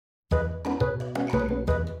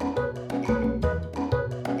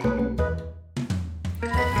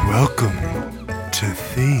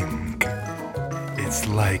think. It's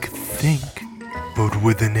like think, but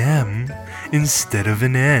with an M instead of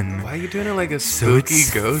an N. Why are you doing it like a So spooky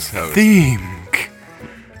it's ghost house? think.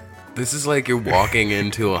 This is like you're walking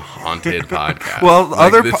into a haunted podcast. Well,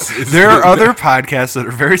 Like, there are other podcasts that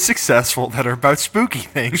are very successful that are about spooky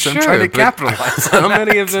things. I'm trying to but capitalize. How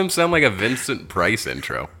many of them sound like a Vincent Price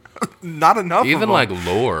intro? Not enough. Even of like them.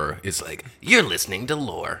 Lore is like, you're listening to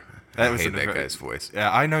Lore. I hate in a that very- guy's voice. Yeah,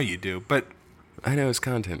 I know you do, but I know his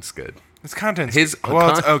content's good. his content's His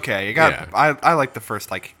well, it's okay. You got. Yeah. I like the first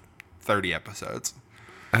 30 episodes.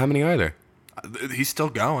 How many are there? He's still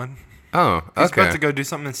going. Oh, He's okay. about to go do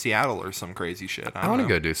something in Seattle or some crazy shit. I want to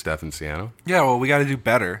go do stuff in Seattle. Yeah, well, we got to do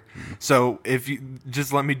better. So if you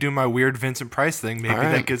just let me do my weird Vincent Price thing, maybe All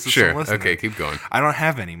right. that gets us Sure. some listeners. Okay, keep going. I don't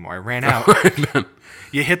have any more. I ran out.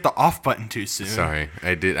 You hit the off button too soon. Sorry,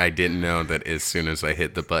 I didn't know that as soon as I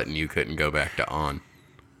hit the button, you couldn't go back to on.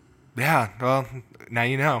 Yeah, well, now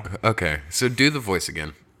you know. Okay, so do the voice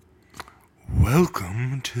again.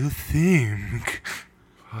 Welcome to Think.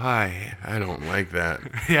 Hi, I don't like that.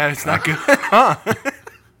 Yeah, it's not good, huh?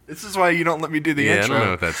 This is why you don't let me do the Yeah, I intro. don't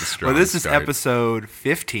know if that's a strong Well, this is start. episode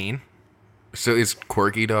 15. So is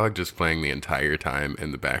Quirky Dog just playing the entire time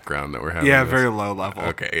in the background that we're having? Yeah, this? very low level.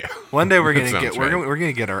 Okay. Yeah. One day we're That gonna sounds get right. we're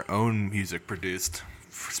gonna get our own music produced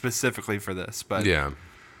specifically for this, but Yeah.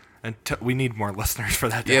 we need more listeners for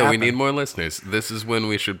that. To Yeah, we happen. need more listeners. This is when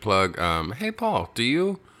we should plug. Hey, Paul, do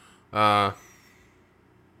you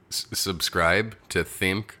subscribe to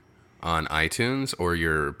Think on iTunes or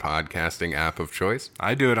your podcasting app of choice?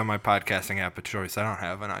 I do it on my podcasting app of choice. I don't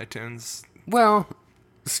have an iTunes. Well,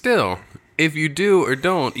 still, if you do or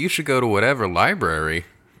don't, you should go to whatever library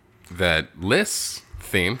that lists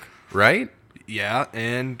Think, right? Yeah,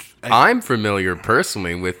 and I'm familiar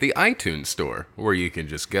personally with the iTunes store, where you can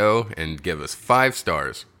just go and give us 5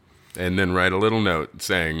 stars, and then write a little note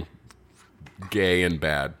saying gay and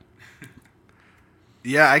bad.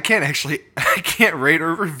 yeah, I can't rate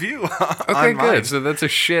or review. Okay, on good. mine. So that's a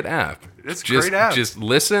shit app. It's a just, great app. Just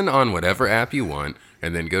listen on whatever app you want,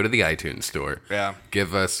 and then go to the iTunes store. Yeah.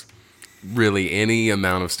 Give us really any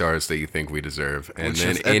amount of stars that you think we deserve, and Which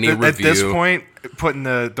then is, any at review. this point, putting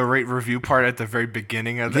the rate review part at the very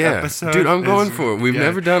beginning of the Yeah, episode. dude, I'm going is- for it. We've yeah.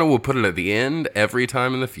 never done it. We'll put it at the end every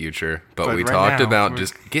time in the future. But we right talked now, about we're-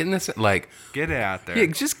 just getting this, like, Get it out there. yeah,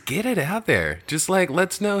 just get it out there. Just like,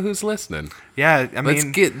 let's know who's listening. Yeah, I Let's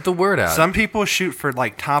mean, get the word out. some people shoot for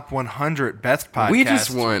top 100 best podcasts. We just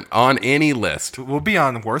want on any list. We'll be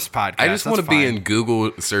on the worst podcast. I just want to that's be fine. in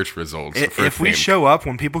Google search results. for If we Think. show up,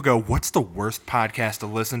 when people go, "What's the worst podcast to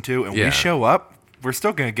listen to?" and Yeah. we show up, we're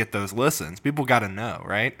still gonna get those listens. People got to know,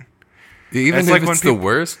 right? even It's if like it's when the people-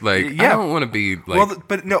 worst, like, I Yeah. don't want to be like. Well,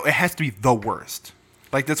 but no, it has to be the worst.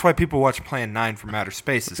 Like that's why people watch Plan 9 from Outer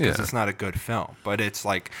Spaces because Yeah. it's not a good film, but it's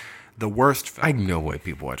like the worst film. I know why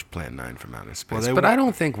people watch Plan 9 from Outer Space, they but wa- I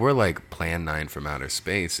don't think we're like Plan 9 from Outer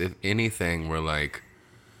Space. If anything, we're like,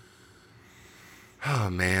 oh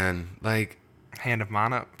man, like. Hand of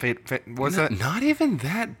Mana, Fate, what's that? Not even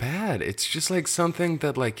that bad. It's just like something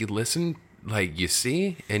that like you listen, like you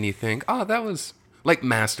see, and you think, oh, that was like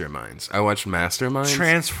Masterminds. I watched Masterminds.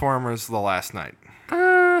 Transformers: The Last Night.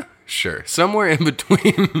 Sure, somewhere in between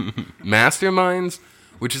Masterminds,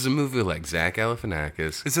 which is a movie with, like Zach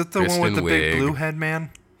Galifianakis. Is it the Kristen one with the Wiig. big blue head man?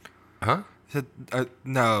 Huh? Is it,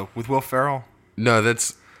 no, with Will Ferrell. No,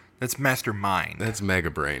 that's Mastermind. Mega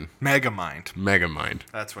Brain, Megamind. Megamind.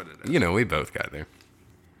 That's what it is. You know, we both got there.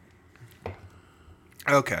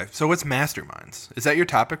 Okay, so what's Masterminds? Is that your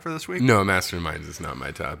topic for this week? No, Masterminds is not my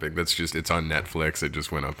topic. That's just, it's on Netflix. It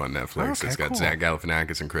just went up on Netflix. Okay, It's got cool. Zach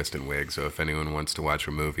Galifianakis and Kristen Wiig. So if anyone wants to watch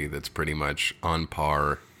a movie that's pretty much on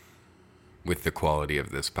par with the quality of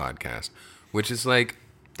this podcast, which is like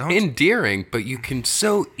Don't- endearing, but you can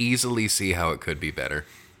so easily see how it could be better.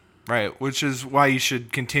 Right, which is why you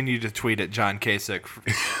should continue to tweet at John Kasich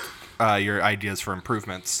your ideas for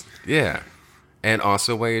improvements. Yeah. And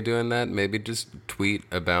also while you're doing that, maybe just tweet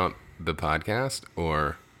about the podcast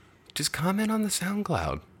or just comment on the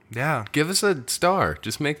SoundCloud. Yeah. Give us a star.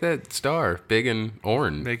 Just make that star big and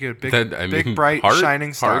orange. Make it a big, bright,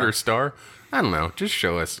 shining star. Heart or star. I don't know. Just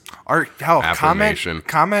show us. Comment Affirmation.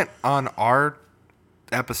 on our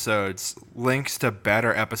episodes links to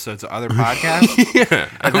better episodes of other podcasts. Yeah.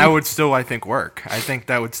 And that would still, I think, work. I think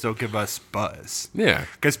that would still give us buzz. Yeah.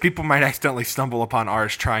 Because people might accidentally stumble upon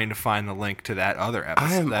ours trying to find the link to that other episode.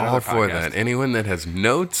 I am that all other for podcast. that. Anyone that has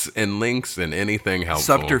notes and links and anything helpful.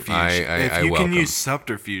 Subterfuge. If you welcome. can use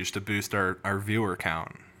subterfuge to boost our viewer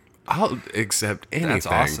count. I'll accept anything. That's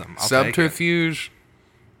awesome. I'll take it. Subterfuge.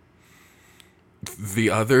 The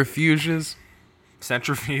other fuses.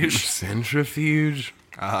 Centrifuge. Centrifuge.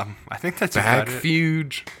 I think that's about it.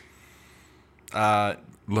 Backfuge.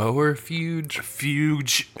 Lower fuge.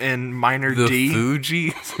 Fuge and minor The D.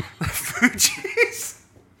 Fugees. Fugees.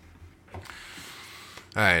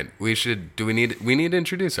 All right, we need to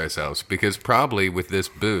introduce ourselves, because probably with this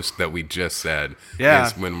boost that we just said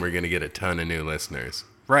is when we're going to get a ton of new listeners.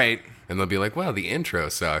 Right. And they'll be like, wow, the intro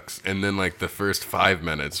sucks. And then like the first 5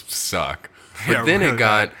 minutes suck. But Yeah, then really it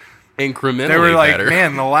got incrementally They were like, better.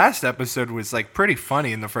 man, the last episode was like pretty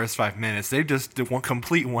funny in the first 5 minutes. They just did one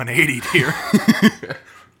complete 180 here.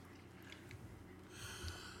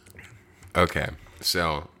 Okay,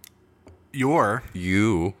 so me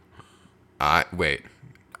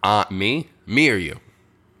or you?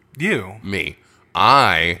 You. Me.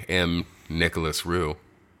 I am Nicholas Rue.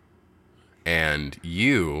 And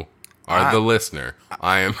you are the listener.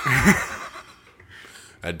 I am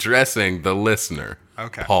addressing the listener.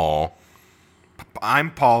 Okay. Paul. I'm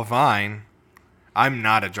Paul Vine. I'm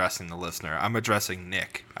not addressing the listener. I'm addressing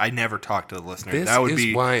Nick. I never talk to the listener. This That would is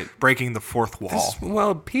be why- breaking the fourth wall.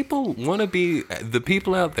 Well, people want to be, the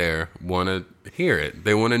people out there want to hear it.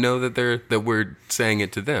 They want to know that we're saying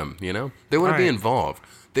it to them, you know? They want to be Right. involved.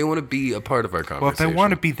 They want to be a part of our conversation. Well, if they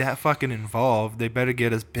want to be that fucking involved, they better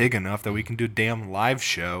get us big enough that we can do a damn live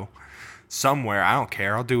show somewhere. I don't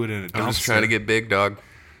care. I'll do it in a dumpster. I'm just trying to get Big Dog.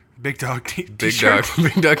 Big Dog Big t-shirt.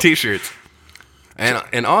 Dog, Big Dog t-shirts.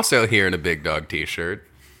 And also here in a Big Dog t-shirt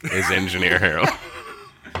is Engineer Harold.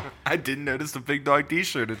 I didn't notice the Big Dog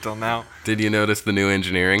t-shirt until now. Did you notice the new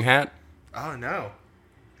engineering hat? Oh, no.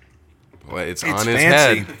 Well, it's It's on his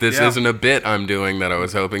fancy. head. This Yeah. isn't a bit I'm doing that I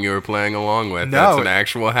was hoping you were playing along with. No, That's an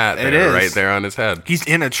actual hat it there, is. right there on his head. He's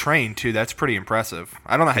in a train, too. That's pretty impressive.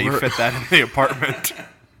 I don't know how you fit that in the apartment.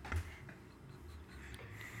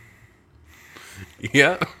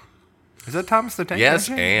 Yeah. Is that Thomas the Tank Yes,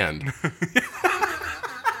 Engine? and.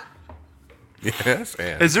 Yes,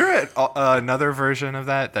 and. Is there another version of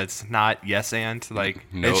that that's not yes and? Like,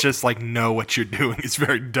 No. it's just like, know what you're doing is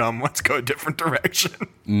very dumb. Let's go a different direction.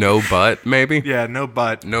 No butt, maybe? Yeah, no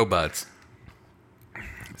but. No butts.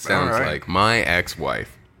 Sounds Alright. like my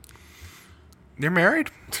ex-wife. You're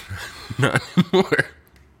married? Not anymore.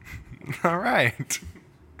 All right.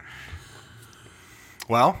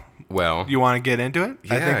 Well, Well, you want to get into it?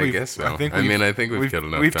 Yeah, I guess so. I think we've killed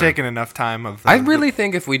enough We've time. taken enough time of. I really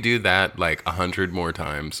think if we do that like 100 more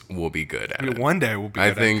times, we'll be good at it. One day we'll be. I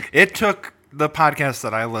good at think- it took the podcast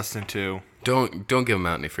that I listened to. Don't give them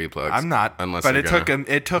out any free plugs. I'm not. Unless but you're it took gonna.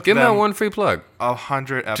 them. It took Give them out them one free plug.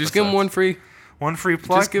 100 episodes. Just give them one free. One free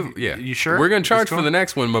plug. Just give. Yeah. You sure? We're gonna charge It's for cool? the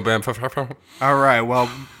next one. Mabam. All right. Well,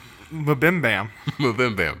 bim bam.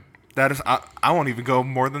 Mabam bam. That is. I won't even go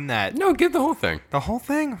more than that. No, give the whole thing. The whole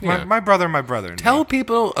thing. Yeah. My brother. and Tell me.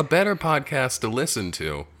 people a better podcast to listen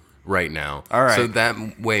to right now. All right. So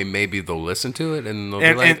that way, maybe they'll listen to it and they'll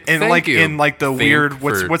And, be like, and "Thank like you." in like the Think weird.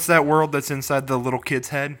 for- What's that world that's inside the little kid's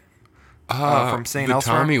head? From St. the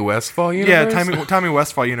Elsewhere? Tommy Westfall universe. Yeah, Tommy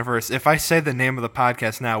Westfall universe. If I say the name of the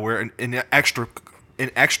podcast now, we're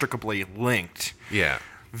inextricably linked Yeah.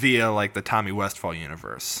 via like the Tommy Westfall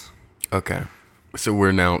universe. Okay. So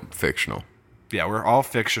we're now fictional. Yeah, we're all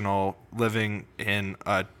fictional, living in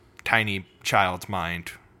a tiny child's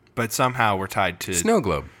mind, but somehow we're tied to. Snow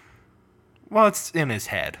globe. Well, it's in his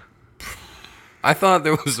head. I thought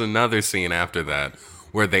there was another scene after that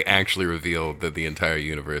where they actually revealed that the entire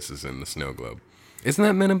universe is in the snow globe. Isn't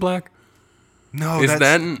that Men in Black? No, Isn't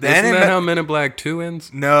that's that how Men in Black 2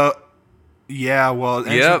 ends? No. Yeah, well, it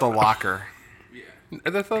ends Yep. with the locker. I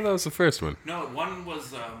thought that was the first one. No, one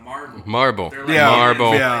was Marble. Marble. They're Yeah,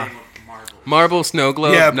 Marble. yeah. Marble. Marble, snow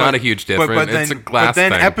globe, Yeah, not but- a huge difference. But then, It's a glass but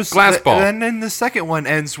then thing. Glass ball. Then the second one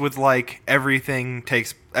ends with like everything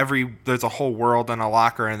takes there's a whole world in a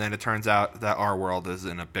locker, and then it turns out that our world is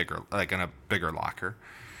in a bigger locker.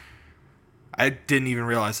 I didn't even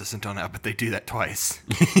realize this until now, but they do that twice.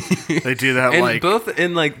 They do that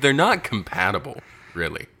and they're not compatible,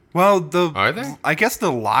 really. well, Are they? I guess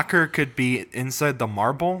the locker could be inside the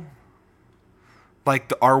marble.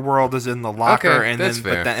 Like our world is in the locker, Okay, and that's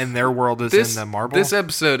then fair. and their world is in the marble. This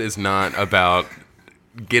episode is not about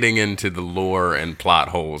getting into the lore and plot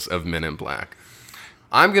holes of Men in Black.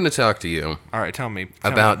 I'm going to talk to you All right, tell me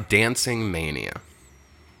about Dancing Mania.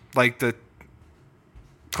 like the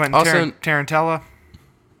Quentin Also- Tarantella.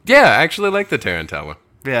 Yeah, I actually like the Tarantella,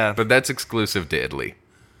 Yeah. but that's exclusive to Italy.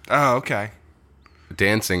 Oh, okay.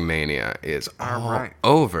 Dancing Mania is all right.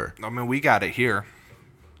 over. I mean, we got it here.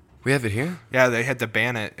 We have it here? Yeah, they had to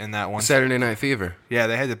ban it in that one. Saturday Night Fever. Yeah,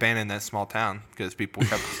 they had to ban it in that small town because people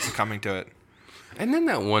kept coming to it. And then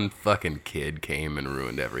that one fucking kid came and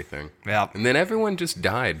ruined everything. Yeah. And then everyone just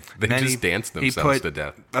died. They And then just danced he themselves put to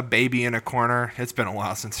death. a baby in a corner. It's been a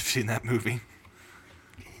while since I've seen that movie.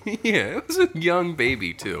 Yeah, it was a young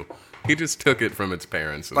baby, too. He just took it from its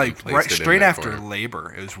parents and then Like placed right, it in straight that after corner.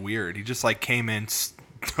 labor. It was weird. He just like came in,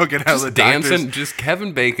 took it out of Just the dancing. doctor's, Just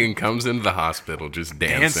Kevin Bacon comes into the hospital just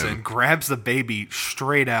dancing. dancing, grabs the baby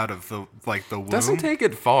straight out of the womb. Doesn't take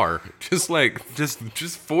it far. Just like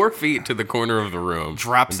Just 4 feet to the corner of the room.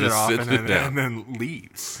 drops and it just off sits and it down. then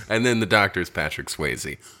leaves. And then the doctor's Patrick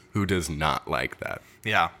Swayze, who does not like that.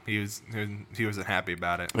 Yeah, he wasn't happy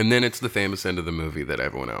about it. And then it's the famous end of the movie that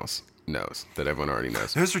everyone else knows, that everyone already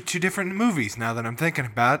knows. Those are two different movies. Now that I'm thinking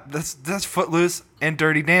about it. That's Footloose and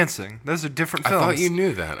Dirty Dancing. Those are different I films. thought you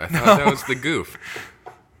knew that. I thought that was the goof.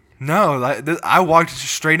 No, I walked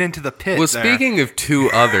straight into the pit. Well, there. speaking of two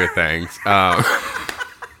other things,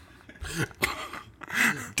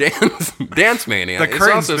 Dance Mania The is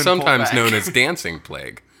curtain's also been sometimes pulled back. known as Dancing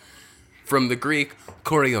Plague. From the Greek,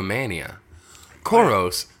 choreomania.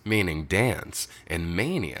 Choros meaning dance, and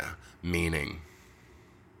mania meaning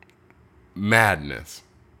madness.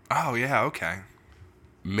 Oh yeah, okay.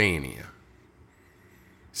 Mania.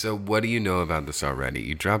 So what do you know about this already?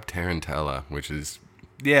 You dropped Tarantella, which is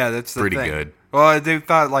Yeah, that's the Pretty thing. good. Well, they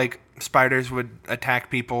thought like spiders would attack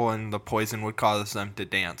people and the poison would cause them to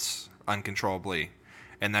dance uncontrollably,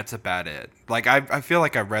 and that's about it. Like I feel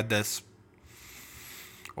like I read this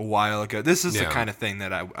a while ago. This is the Yeah. kind of thing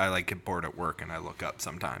that I like get bored at work and I look up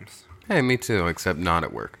sometimes. hey, me too, except not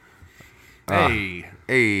at work. Hey,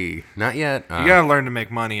 Hey, not yet. you gotta learn to make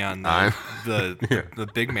money on I'm- the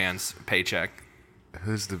big man's paycheck.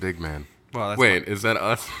 Who's the big man? Well, that's Wait, is that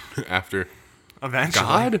us after eventually.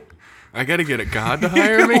 God? I gotta get a God to You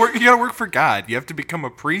hire gotta, me? work, you gotta work for God. You have to become a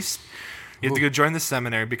priest. You have to go join the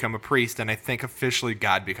seminary, become a priest, and I think officially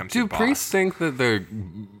God becomes your Do boss. priests think that their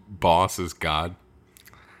boss is God?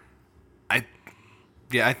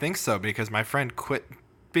 Yeah, I think so because my friend quit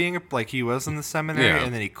being like he was in the seminary Yeah.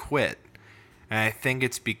 and then he quit, and I think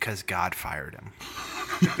it's because God fired him.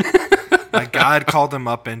 Like God called him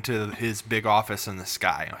up into his big office in the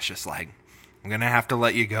sky. I was just like, I'm gonna have to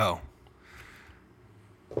let you go.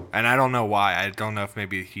 And I don't know why. I don't know if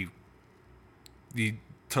maybe he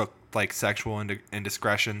took like sexual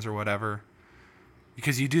indiscretions or whatever.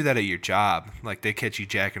 Because you do that at your job. Like they catch you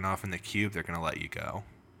jacking off in the cube, they're gonna let you go.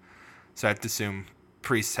 So I have to assume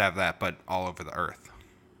priests have that, but all over the earth.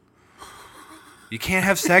 You can't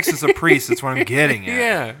have sex as a priest. That's what I'm getting at.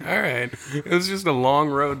 Yeah, all right. It was just a long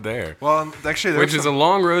road there. Well, actually, Which is a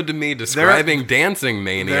long road to me describing Dancing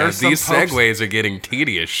there Mania. are some These popes- segues are getting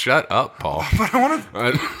tedious. Shut up, Paul. But I want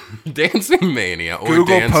to Dancing Mania or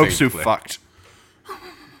Google Dancing popes who Plague. fucked.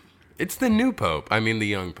 It's the new pope. I mean the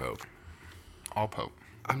young pope. All pope.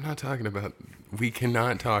 I'm not talking about... We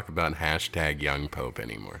cannot talk about hashtag young pope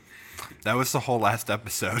anymore. That was the whole last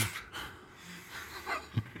episode.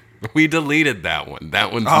 We deleted that one.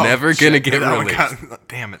 That one's Oh, never shit. going to get That one released. got-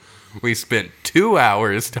 damn it. We spent 2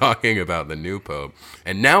 hours talking about the new pope,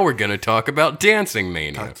 and now we're going to talk about Dancing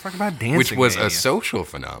Mania. Let's talk about Dancing which was Mania. a social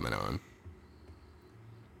phenomenon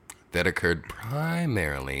that occurred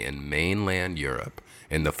primarily in mainland Europe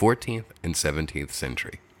in the 14th and 17th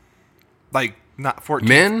century. Like, not 14th,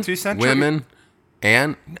 Men, 2nd century? women,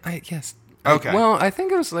 and... yes. Okay. Well, I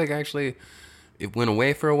think it was like actually... It went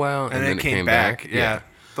away for a while, and, And then it came back. Yeah.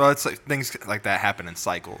 Well, it's like things like that happen in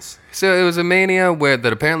cycles. So it was a mania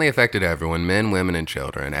that apparently affected everyone, men, women, and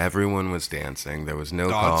children. Everyone was dancing. There was no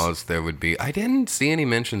Dogs? cause. There would be... I didn't see any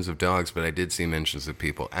mentions of dogs, but I did see mentions of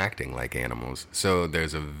people acting like animals. So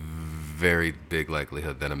there's a very big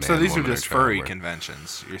likelihood that a man, So these are woman, or just child furry were.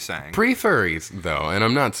 conventions, you're saying? Pre-furries, though, and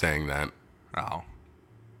I'm not saying that. Oh.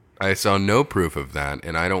 I saw no proof of that,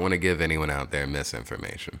 and I don't want to give anyone out there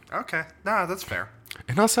misinformation. Okay. No, that's fair.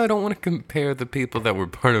 And also, I don't want to compare the people that were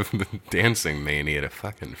part of the Dancing Mania to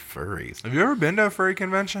fucking furries. Have you ever been to a furry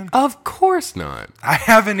convention? Of course not. I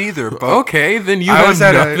haven't either, but... Okay, then you I have was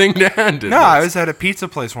at a- nothing to add to No, this. I was at a pizza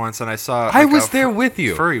place once and I saw... I like, was a there with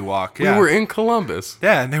you. Furry walk, We yeah. were in Columbus.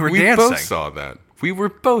 Yeah, and they were we dancing. both saw that. We were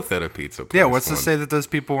both at a pizza place. Yeah, what's to once. say that those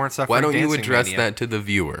people weren't suffering Why don't you dancing address mania? that to the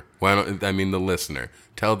viewer? The listener?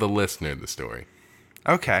 Tell the listener the story.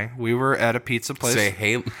 Okay, we were at a pizza place. Say,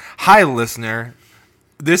 hey, Hi, listener.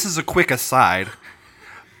 This is a quick aside.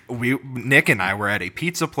 Nick and I were at a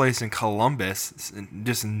pizza place in Columbus,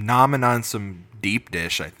 just nomming on some deep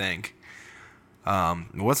dish, I think.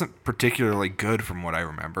 It wasn't particularly good from what I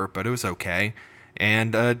remember, but it was okay.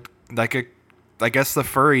 And I guess the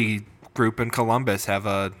furry group in Columbus have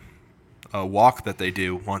a walk that they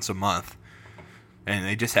do once a month. And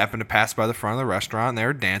they just happened to pass by the front of the restaurant, and they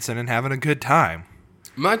were dancing and having a good time.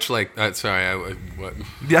 Much like, what?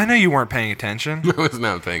 Yeah, I know you weren't paying attention. I was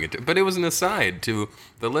not paying attention, but it was an aside to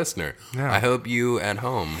the listener. Yeah. I hope you at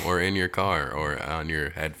home or in your car or on your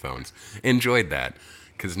headphones enjoyed that,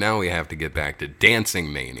 because now we have to get back to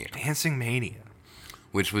Dancing Mania, Dancing Mania.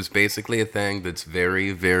 which was basically a thing that's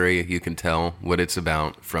very, very, you can tell what it's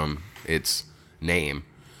about from its name.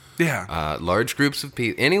 Yeah. Large groups of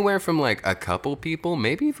people, anywhere from like a couple people,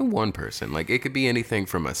 maybe even one person. Like it could be anything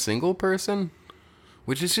from a single person,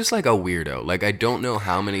 which is just like a weirdo. Like I don't know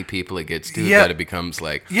how many people it gets to that it becomes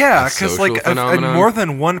like yeah, because like phenomenon. more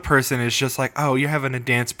than one person is just like, oh, you're having a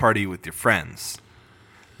dance party with your friends.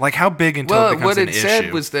 Like how big until it becomes what an it issue?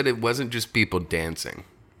 said was that it wasn't just people dancing.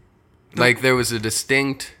 Like there was a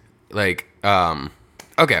distinct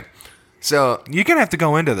okay. So You're gonna have to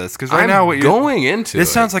go into this because I'm now what you're going into this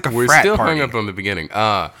it. sounds like a We're frat still party. hung up on the beginning.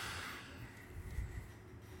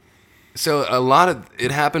 So a lot of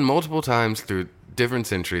it happened multiple times through different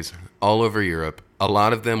centuries all over Europe. A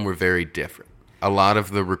lot of them were very different. A lot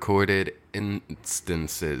of the recorded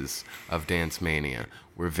instances of Dance Mania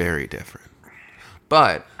were very different.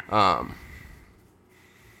 But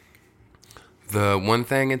the one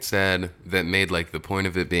thing it said that made like the point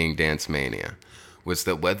of it being Dance Mania was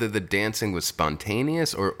that whether the dancing was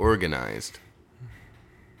spontaneous or organized.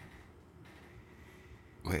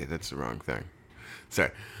 Wait, that's the wrong thing.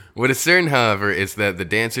 Sorry. What is certain, however, is that the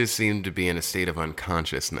dancers seemed to be in a state of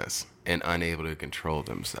unconsciousness and unable to control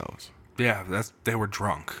themselves. Yeah, they were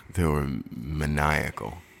drunk. They were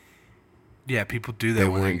maniacal. Yeah, people do that They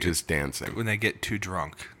when weren't just dancing. when they get too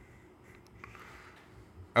drunk.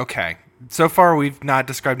 Okay. So far, we've not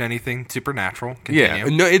described anything supernatural. Yeah,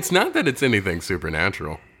 Continue. no, it's not that it's anything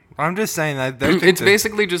supernatural. I'm just saying that It's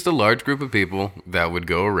basically just a large group of people that would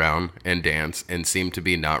go around and dance and seem to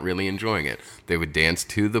be not really enjoying it. They would dance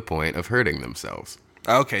to the point of hurting themselves.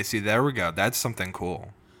 Okay, see, there we go. That's something cool.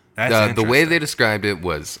 That's The way interesting. they described it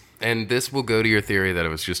was, and this will go to your theory that it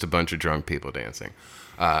was just a bunch of drunk people dancing.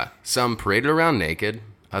 Some paraded around naked,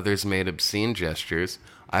 others made obscene gestures.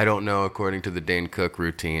 I don't know, according to the Dane Cook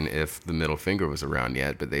routine, if the middle finger was around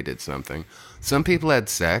yet, but they did something. Some people had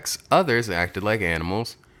sex, others acted like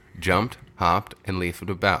animals, jumped, hopped, and leaped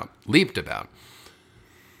about.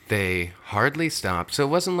 They hardly stopped, so it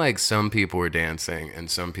wasn't like some people were dancing and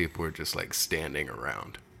some people were just like standing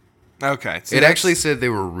around. Okay. See, It that's- actually said they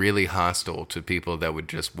were really hostile to people that would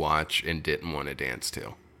just watch and didn't want to dance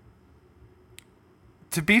to.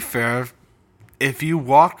 To be fair, if you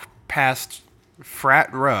walk past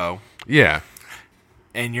Frat Row Yeah.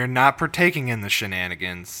 and you're not partaking in the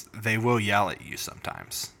shenanigans, they will yell at you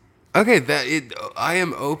sometimes. Okay, I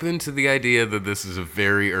am open to the idea that this is a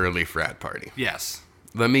very early frat party. Yes.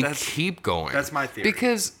 Let me That's- keep going. that's my theory.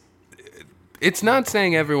 Because it's not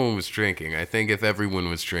saying everyone was drinking. I think if everyone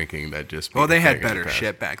was drinking, that'd just be Well, they a had thing in the better past.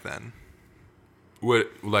 shit back then. What?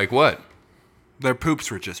 Like what? Their poops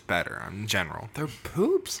were just better in general. Their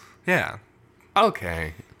poops? Yeah.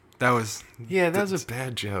 Okay. That was... Yeah, that was a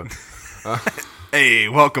bad joke. Hey,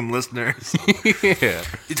 welcome, listeners. Yeah.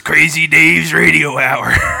 It's Crazy Dave's Radio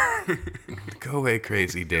Hour. Go away,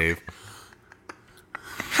 crazy Dave.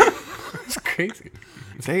 It's crazy.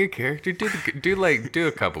 Is that your character? Do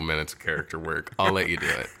a couple minutes of character work. I'll let you do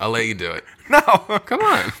it. No. Come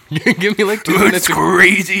on. Give me like 2 minutes. It's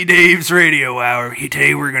Crazy Dave's Radio Hour.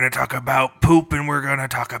 Today we're going to talk about poop and we're going to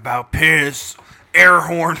talk about piss. Air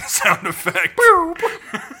horn sound effect. We'll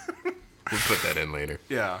put that in later.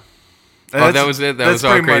 Yeah. Oh, that was it? That was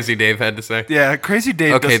all Crazy Dave had to say? Yeah, Crazy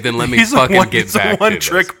Dave. Okay, then let me he's fucking get he's back a to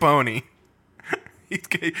one-trick this. pony. He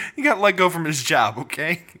got let go from his job,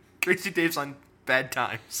 okay? Crazy Dave's on bad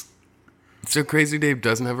times. So Crazy Dave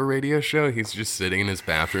doesn't have a radio show? He's just sitting in his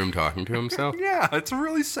bathroom talking to himself? Yeah, it's a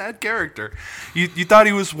really sad character. You thought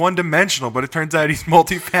he was one-dimensional, but it turns out he's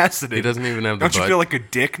multifaceted. He doesn't even have the Don't you feel like a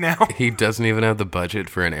dick now? He doesn't even have the budget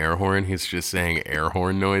for an air horn. He's just saying air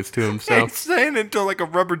horn noise to He's himself. saying it into like a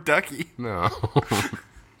rubber ducky. No.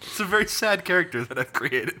 It's a very sad character that I've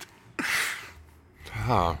created.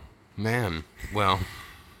 Oh, man. Well,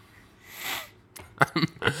 I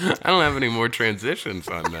don't have any more transitions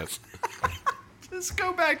on this. Let's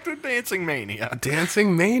go back to Dancing Mania.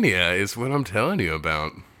 Dancing Mania is what I'm telling you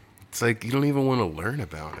about. It's like you don't even want to learn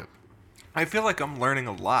about it. I feel like I'm learning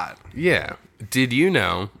a lot. Yeah. Did you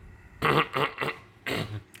know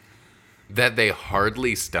that they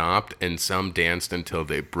hardly stopped and some danced until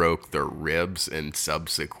they broke their ribs and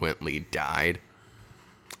subsequently died?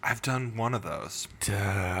 I've done one of those.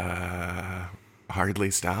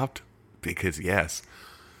 Hardly stopped? Because yes.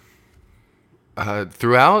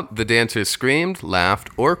 Throughout, the dancers screamed, laughed,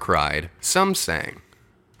 or cried. Some sang.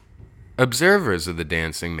 Observers of the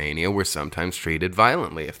dancing mania were sometimes treated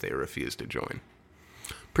violently if they refused to join.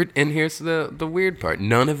 And here's the weird part.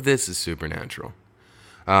 None of this is supernatural.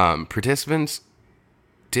 Participants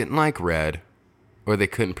didn't like red, or they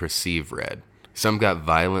couldn't perceive red. Some got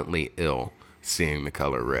violently ill seeing the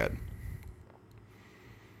color red.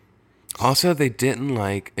 Also, they didn't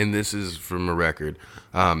like, and this is from a record,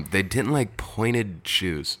 they didn't like pointed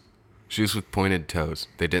shoes. Shoes with pointed toes.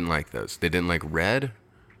 They didn't like those. They didn't like red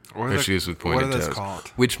or shoes with pointed what are toes. those called?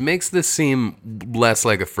 Which makes this seem less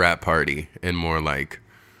like a frat party and more like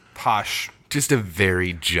Posh. just a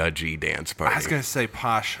very judgy dance party. I was going to say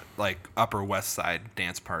posh, like Upper West Side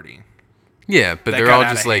dance party. Yeah, but That they're got all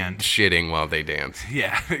out just of like hand. shitting while they dance.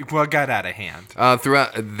 Yeah, well, it got out of hand.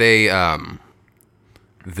 Throughout,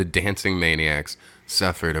 the dancing maniacs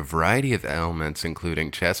suffered a variety of ailments,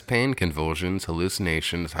 including chest pain, convulsions,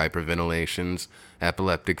 hallucinations, hyperventilations,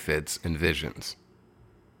 epileptic fits, and visions.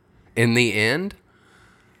 In the end,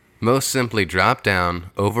 most simply dropped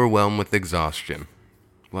down, overwhelmed with exhaustion,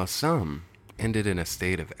 while some ended in a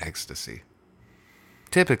state of ecstasy.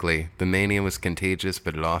 Typically, the mania was contagious,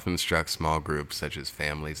 but it often struck small groups such as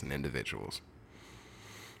families and individuals.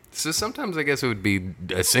 So sometimes I guess it would be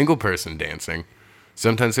a single person dancing.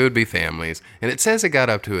 Sometimes it would be families. And it says it got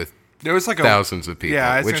up to There was like thousands of people,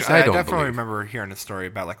 Yeah, which I I don't definitely believe. remember hearing a story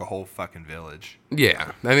about like a whole fucking village.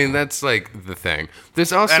 Yeah, I mean, that's like the thing.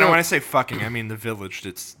 There's also... And when I say fucking, I mean the village.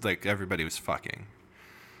 It's like everybody was fucking.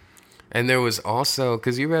 And there was also...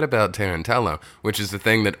 Because you read about Tarantella, which is the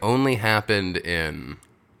thing that only happened in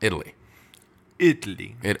Italy.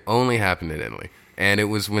 Italy. It only happened in Italy. And it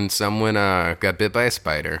was when someone got bit by a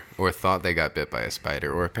spider, or thought they got bit by a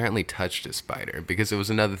spider, or apparently touched a spider, because it was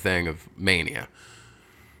another thing of mania,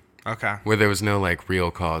 Okay. where there was no, like,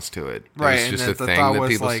 real cause to it. Right. It was And just the a thing thought that was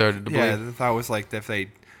people like, started to believe. Yeah, the thought was like if they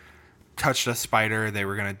touched a spider, they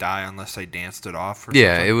were gonna die unless they danced it off. Or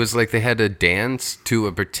Yeah, something. it was like they had to dance to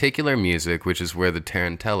a particular music, which is where the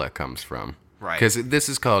tarantella comes from. Right. Because this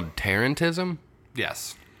is called tarantism,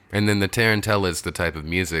 Yes. and then the tarantella is the type of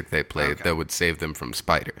music they played Okay. that would save them from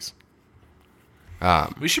spiders.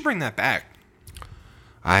 We should bring that back.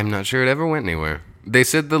 I'm not sure it ever went anywhere. They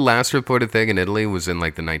said the last reported thing in Italy was in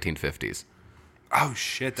like the 1950s. Oh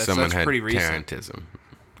shit, that's Someone had pretty recent. tarantism.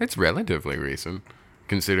 It's relatively recent,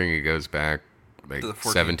 considering it goes back like To the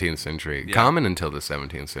 14th. 17th century. Yeah. Common until the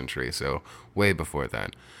 17th century, so way before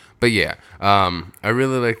that. But yeah, I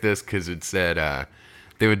really like this because it said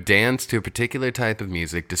they would dance to a particular type of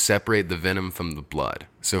music to separate the venom from the blood.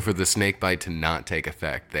 So for the snake bite to not take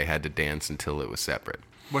effect, they had to dance until it was separate.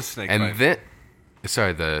 What's snake And bite? then,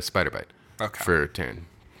 sorry, the spider bite. Okay. For Taryn.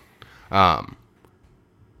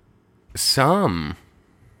 Some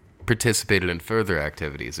participated in further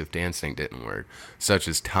activities if dancing didn't work, such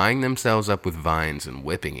as tying themselves up with vines and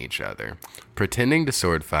whipping each other, pretending to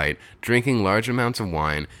sword fight, drinking large amounts of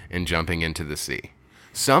wine, and jumping into the sea.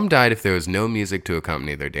 Some died if there was no music to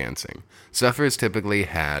accompany their dancing. Sufferers typically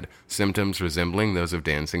had symptoms resembling those of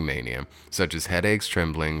dancing mania, such as headaches,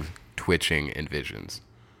 trembling, twitching, and visions.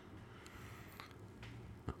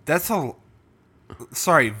 That's a.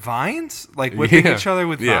 Sorry, vines? Like whipping Yeah. each other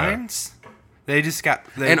with Yeah. vines? They just got.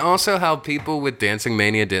 And also how people with dancing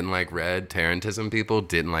mania didn't like red, tarantism people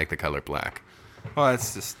didn't like the color black. Well,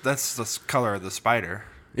 that's the color of the spider.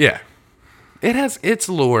 Yeah. It has, its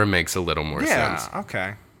lore makes a little more Yeah. sense.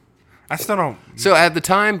 Okay. I still don't. So at the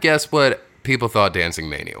time, guess what people thought dancing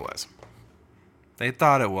mania was? They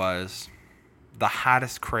thought it was the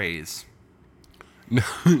hottest craze.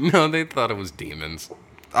 No, they thought it was demons.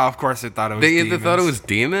 Oh, of course, they thought it was. They either demons. thought it was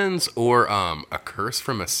demons or a curse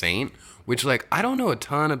from a saint, which, like, I don't know a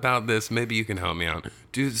ton about this. Maybe you can help me out.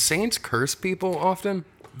 Do saints curse people often?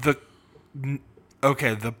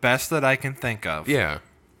 Okay, the best that I can think of. Yeah.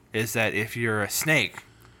 Is that if you're a snake,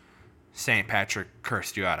 St. Patrick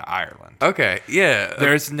cursed you out of Ireland. Okay, yeah.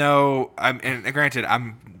 There's no. And granted,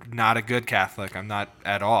 I'm not a good Catholic. I'm not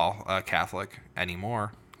at all a Catholic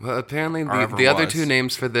anymore. Well, apparently Or ever the other was. two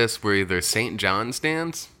names for this were either St. John's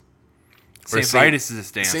dance or St.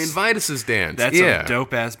 Vitus's dance. St. Vitus's dance. That's yeah. a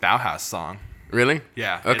dope ass Bauhaus song. Really?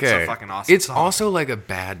 Yeah, it's Okay. a fucking awesome It's song. also like a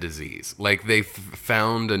bad disease. Like they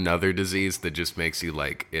found another disease that just makes you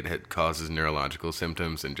like causes neurological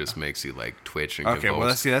symptoms and just makes you like twitch and Okay, well,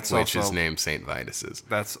 convulse, that's which is also- named St. Vitus's.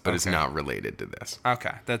 That's but it's okay. not related to this.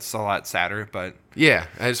 Okay, that's a lot sadder, but Yeah,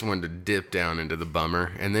 I just wanted to dip down into the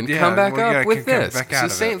bummer and then Yeah, come back well, up yeah, with come this. back So out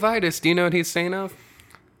of St. it. Vitus, do you know what he's saint of?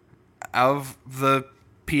 of the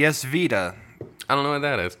PS Vita, I don't know what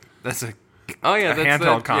that is. that's a Oh yeah, a that's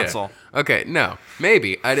handheld yeah. console. Okay, no,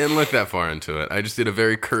 maybe I didn't look that far into it. I just did a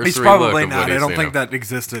very cursory He's look probably of not. what he's I don't saying think of. that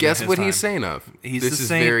existed. Guess in his what time. he's saying of. He's this the is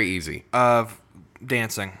saint very easy. of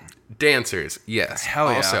dancing. Dancers, yes. Hell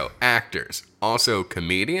yeah. Also actors. Also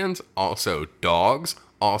comedians. Also dogs.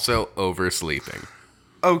 Also oversleeping.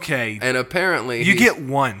 Okay, And apparently you he's- get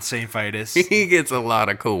one Saint Vitus. he gets a lot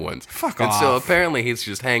of cool ones. Fuck and so off. apparently he's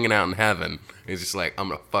just hanging out in heaven. He's just like, I'm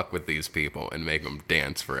gonna fuck with these people and make them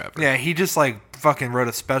dance forever. Yeah, he just like fucking wrote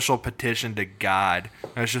a special petition to God.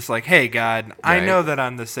 And it's just like, hey God, I Right. know that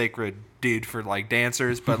I'm the sacred dude for like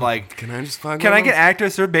dancers, but like, Can I just fuck can with I get them?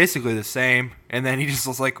 actors? They're basically the same. And then he just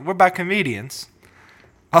was like, what about comedians?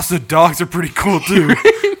 Also, dogs are pretty cool too.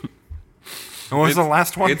 And what was the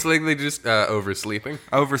last one? It's like they just oversleeping.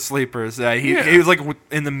 Oversleepers. He Yeah. was like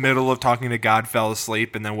in the middle of talking to God, fell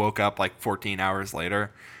asleep, and then woke up like 14 hours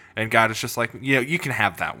later. And God is just like, yeah, you can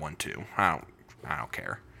have that one too. I don't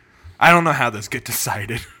care. I don't know how those get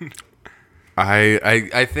decided.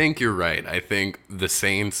 I think you're right. I think the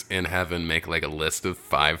saints in heaven make like a list of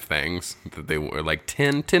 5 things that they were like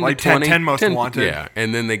 10 Like to 10 20. 10 most wanted. Yeah,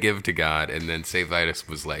 and then they give to God, and then St. Vitus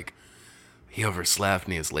was like, he overslept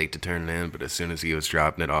and he was late to turn it in, but as soon as he was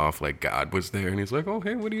dropping it off, like God was there, and he's like, oh,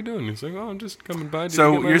 hey, what are you doing? He's like, oh, I'm just coming by. Did you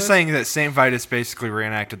So get my you're list?" saying that Saint Vitus basically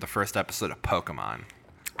reenacted the first episode of Pokemon,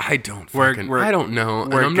 I don't where I don't know.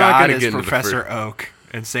 and where I'm not God gonna is get into the Professor first- Oak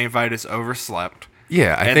and Saint Vitus overslept.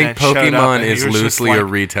 Yeah, I and think then showed up, Pokemon and he is was just loosely a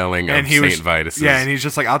like- retelling of And he St. was Vitus's. yeah, and he's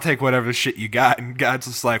just like, I'll take whatever shit you got, and God's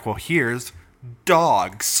just like, well, here's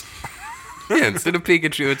dogs. Yeah, instead of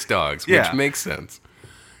Pikachu, it's dogs, which Yeah. makes sense.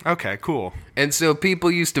 Okay, cool. And so people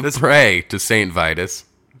used to pray to St. Vitus.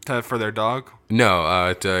 For their dog,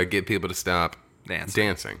 No, to get people to stop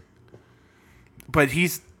dancing. But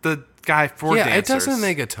he's the guy for Yeah, dancers. it doesn't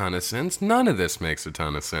make a ton of sense. None of this makes a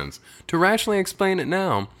ton of sense. To rationally explain it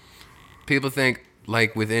now, people think,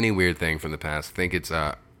 like with any weird thing from the past, think it's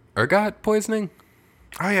ergot poisoning.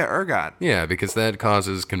 Oh yeah, ergot. Yeah, because that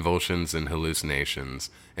causes convulsions and hallucinations,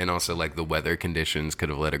 and also like the weather conditions could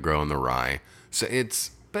have let it grow in the rye. So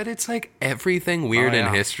it's like everything weird Oh, yeah.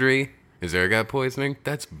 in history is ergot poisoning.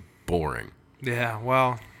 That's boring. Yeah,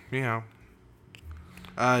 well, you know,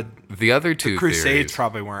 The other two Crusades theories,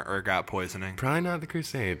 probably weren't ergot poisoning. probably not the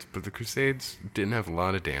Crusades, but the Crusades didn't have a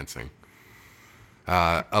lot of dancing.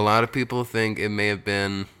 A lot of people think it may have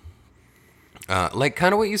been like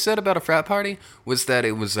kind of what you said about a frat party was that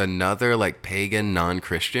it was another like pagan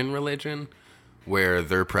non-Christian religion where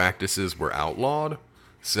their practices were outlawed,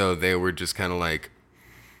 so they were just kind of like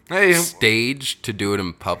Hey, staged to do it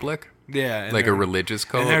in public, yeah, and like a they're- religious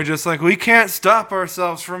code. And they're just like, we can't stop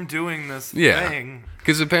ourselves from doing this Yeah. thing.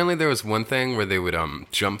 Because apparently there was one thing where they would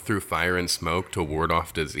jump through fire and smoke to ward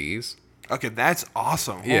off disease. Okay, that's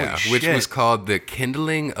awesome. Holy Yeah, which shit. was called the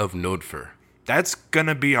Kindling of Nodfer. That's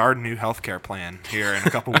gonna be our new healthcare plan here in a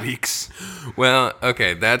couple weeks. Well,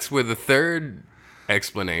 okay, that's where the third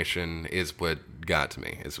explanation is what got to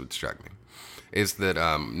me, is what struck me. Is that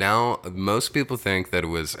now most people think that it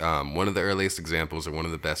was one of the earliest examples or one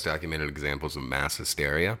of the best documented examples of mass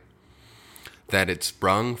hysteria. That it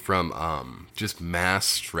sprung from just mass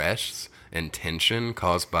stress and tension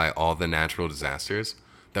caused by all the natural disasters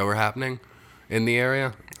that were happening in the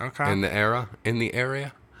area. Okay. In the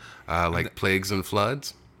area. Like plagues and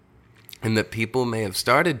floods. And that people may have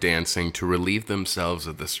started dancing to relieve themselves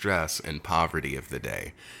of the stress and poverty of the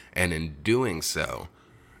day. And in doing so,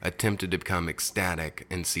 attempted to become ecstatic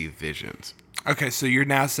and see visions. Okay, so you're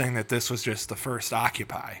now saying that this was just the first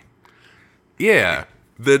Occupy. Yeah,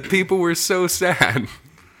 that people were so sad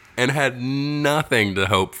and had nothing to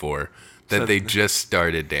hope for that So they just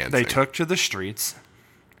started dancing. They took to the streets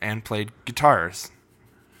and played guitars.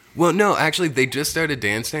 Well, no, actually, they just started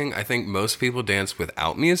dancing. I think most people danced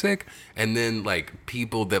without music, and then like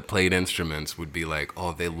people that played instruments would be like,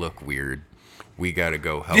 "Oh, they look weird. We gotta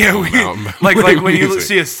go help Yeah, them out." like with when you music."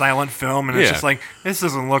 see a silent film and it's Yeah. just like, this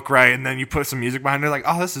doesn't look right, and then you put some music behind it, like,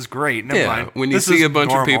 oh, this is great. Never Yeah, mind. when you This see is a bunch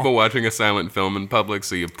normal. of people watching a silent film in public,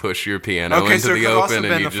 so you push your piano Okay, into so it the could've also open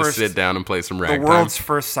been and you the just first- sit down and play some the ragtime. world's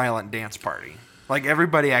first silent dance party. Like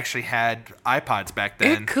everybody actually had iPods back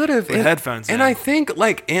then. It could have with headphones. and in. I think,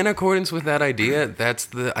 like, in accordance with that idea, that's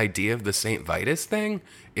the idea of the Saint Vitus thing.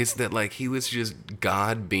 Is that like he was just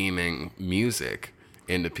God beaming music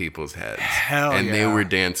into people's heads, Hell and they yeah. were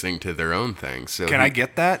dancing to their own thing. So Can I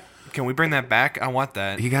get that? Can we bring that back? I want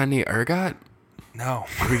that. You got any ergot? No.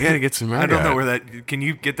 We gotta get some ergot. I don't know where that. Can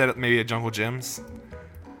you get that at maybe at Jungle Gyms?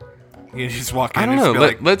 You just walk in. I don't and know.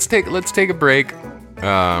 just be Let's take a break.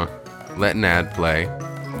 Let an ad play,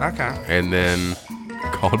 like, okay. and then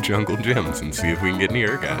call Jungle Gyms and see if we can get any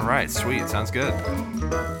ergot. All right. Sweet. Sounds good.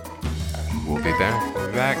 We'll be back. We'll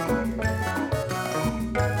be back.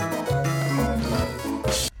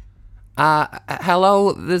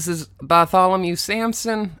 Hello, this is Bartholomew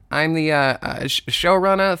Sampson. I'm the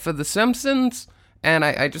showrunner for The Simpsons, and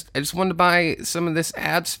I just wanted to buy some of this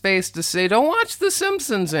ad space to say, don't watch The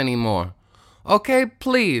Simpsons anymore. Okay,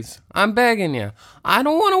 please, I'm begging you. I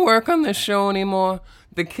don't want to work on this show anymore.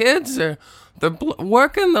 The kids they're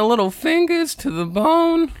working their little fingers to the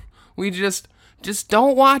bone. We just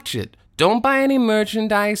don't watch it. Don't buy any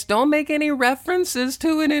merchandise. Don't make any references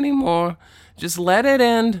to it anymore. Just let it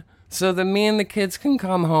end so that me and the kids can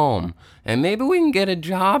come home. And maybe we can get a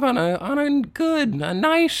job on a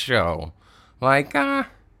nice show. Like,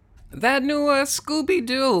 that new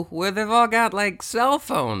Scooby-Doo where they've all got, like, cell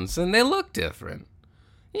phones and they look different.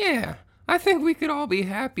 Yeah, I think we could all be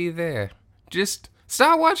happy there. Just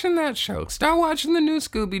start watching that show. Start watching the new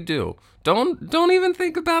Scooby-Doo. Don't even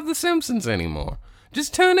think about The Simpsons anymore.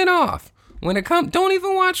 Just turn it off. When it comes, don't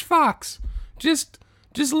even watch Fox. Just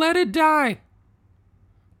let it die.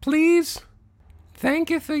 Please. Thank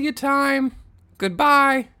you for your time.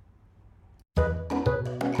 Goodbye.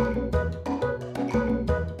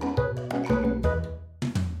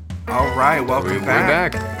 All right, welcome We're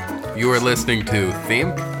back. back. You are listening to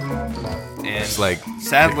Think. And It's like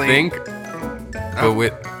sadly, Think, but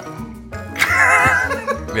with.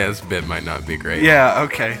 Yeah, this bit might not be great. yeah,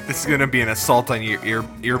 okay. This is gonna be an assault on your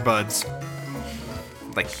earbuds,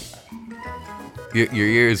 like Your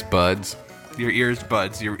ears, buds. your ears,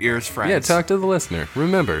 buds, your ears, friends. Yeah, talk to the listener.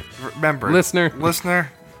 Remember, Remember,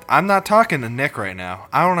 listener. I'm not talking to Nick right now.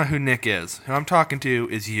 I don't know who Nick is. Who I'm talking to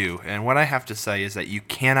is you. And what I have to say is that you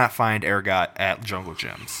cannot find Ergot at Jungle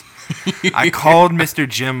Gyms. I called Mr.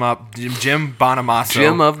 Jim up, Jim Bonamasso.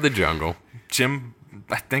 Jim of the Jungle. Jim,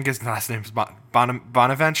 I think his last name is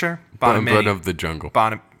Bonaventure? Blood of the Jungle.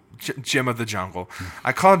 Jim of the Jungle.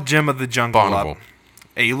 I called Jim of the Jungle Bonneville. up.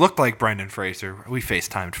 He looked like Brendan Fraser. We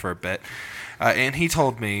FaceTimed for a bit. And he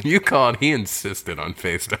told me... You called. He insisted on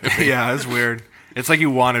FaceTime. Yeah, it's weird. It's like he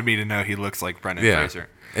wanted me to know he looks like Brendan Yeah. Fraser.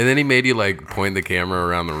 And then he made you like point the camera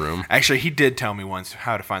around the room. Actually, he did tell me once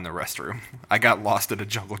how to find the restroom. I got lost at a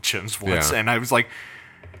Jungle Gyms once, Yeah. and I was like,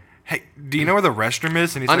 "Hey, do you know where the restroom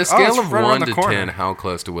is?" And he's On like, a scale "Oh, it's of right around 1 the to corner." 10, how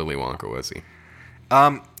close to Willy Wonka was he?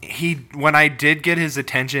 When I did get his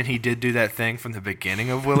attention, he did do that thing from the beginning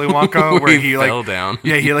of Willy Wonka where He he fell like down.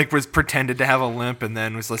 Yeah, he like was pretended to have a limp, and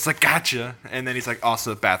then was like, "Gotcha," and then he's like,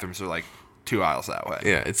 "Also, the bathrooms are like 2 aisles that way."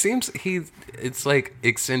 Yeah, it seems it's like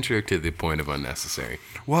eccentric to the point of unnecessary.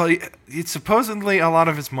 Well, it's supposedly a lot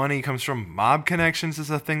of his money comes from mob connections,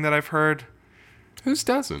 is a thing that I've heard. Whose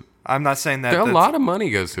doesn't? I'm not saying that. A that's- lot of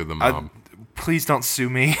money goes to the mob. Please don't sue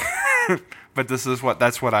me. But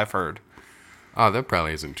that's what I've heard. Oh, that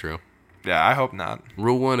probably isn't true. Yeah, I hope not.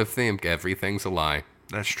 Rule 1 of Think, everything's a lie.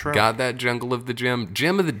 That's true. Got that Jungle of the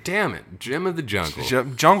Jim of the Jungle.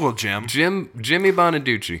 Jungle Jim. Jimmy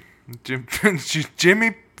Bonaducci.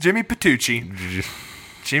 Jimmy Patucci.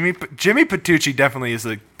 Jimmy Patucci definitely is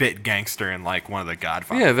a bit gangster in like one of the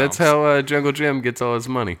Godfather Yeah, that's films. how Jungle Jim gets all his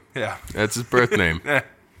money. Yeah. That's his birth name.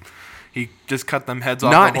 He just cut them heads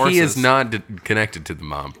off the horses. He is not connected to the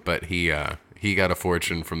mob, but he got a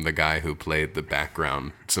fortune from the guy who played the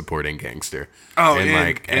background supporting gangster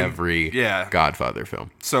in every Godfather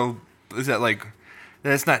film. So is that like...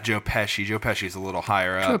 That's not Joe Pesci. Joe Pesci's a little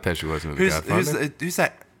higher up. Joe Pesci wasn't in the Godfather. Who's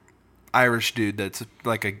that Irish dude that's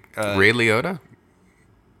like a... Ray Liotta?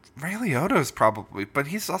 Ray Liotta's probably, but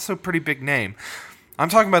he's also a pretty big name. I'm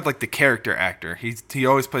talking about like the character actor. He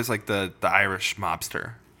always plays like the Irish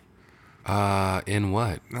mobster. In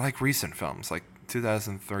what? Like recent films, like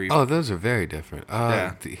 2003. Oh, those are very different.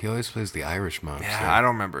 Yeah. He always plays the Irish mobster. Yeah, I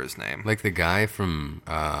don't remember his name. Like the guy from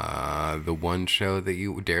the one show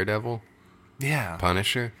that Daredevil, Yeah.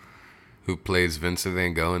 Punisher, who plays Vincent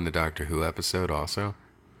Van Gogh in the Doctor Who episode also,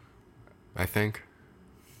 I think.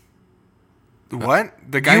 What?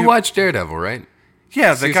 The guy You who, watched Daredevil, right?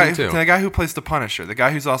 Yeah, Season 2. the guy who plays the Punisher. The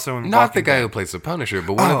guy who's also in Not Walking the guy Dead. who plays the Punisher,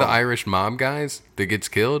 but one of the Oh. Irish mob guys that gets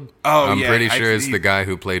killed. Oh, I'm yeah, pretty I- sure it's he- the guy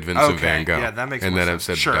who played Vincent Okay, Van Gogh. yeah, that makes and more that sense.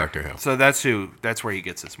 episode Sure. of Doctor Who. So that's where he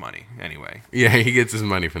gets his money anyway. Yeah, he gets his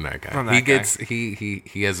money from that guy. From that he guy. gets he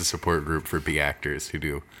has a support group for B actors who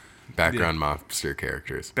do background mobster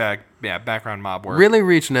characters. Background mob work. Really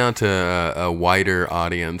reaching out to a wider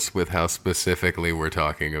audience with how specifically we're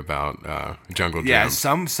talking about Jungle Yeah,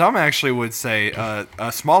 Gyms. some actually would say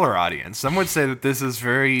a smaller audience. Some would say that this is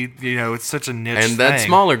very, it's such a niche And that thing.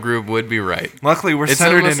 smaller group would be right. Luckily, we're It's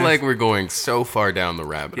centered almost in like we're going so far down the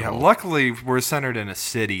rabbit yeah. hole. Luckily, we're centered in a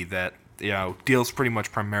city that deals pretty much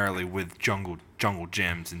primarily with jungle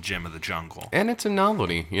gyms and Gym of the Jungle. And it's a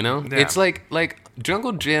novelty, you know? Yeah. It's like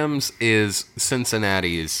Jungle Jim's is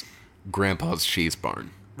Cincinnati's Grandpa's Cheese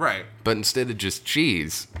Barn. Right. But instead of just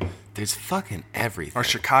cheese, there's fucking everything. Or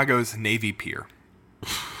Chicago's Navy Pier.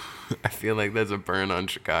 I feel like that's a burn on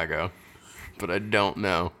Chicago, but I don't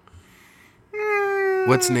know.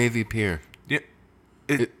 What's Navy Pier? Yeah.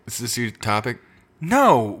 Is this your topic?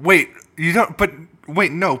 No, wait. You don't. But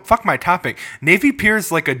wait, no. Fuck my topic. Navy Pier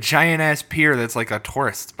is like a giant ass pier that's like a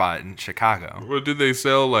tourist spot in Chicago. Well, do they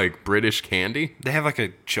sell like British candy? They have like a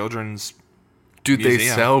children's. Do they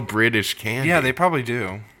Museum. sell British candy? Yeah, they probably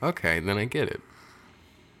do. Okay, then I get it.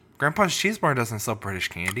 Grandpa's Cheese Bar doesn't sell British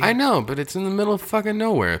candy. I know, but it's in the middle of fucking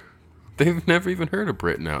nowhere. They've never even heard of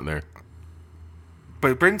Britain out there.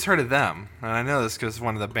 But Britain's heard of them, and I know this because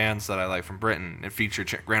one of the bands that I like from Britain, it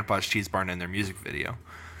featured Grandpa's Cheese Barn in their music video.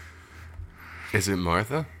 Is it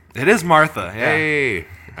Martha? It is Martha. Yeah. Hey,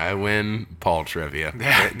 I win Paul trivia.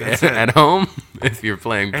 Yeah, that's it. At home, if you're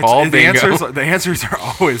playing Paul the Bingo. answers are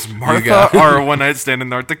always Martha got- or a One Night Stand in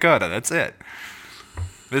North Dakota. That's it.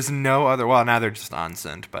 There's no other. Well, now they're just on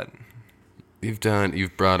synth, but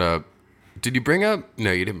You've brought up. Did you bring up?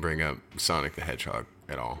 No, you didn't bring up Sonic the Hedgehog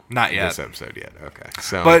at all. Not yet. This episode yet. Okay.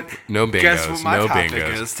 So, but no bingos. guess what my no topic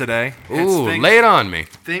bingos. is today? It's Ooh, things, lay it on me.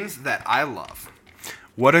 things that I love.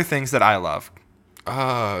 What are things that I love?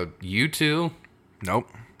 You two. Nope.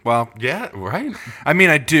 Well, Yeah, right. I mean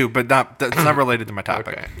I do, but that's not related to my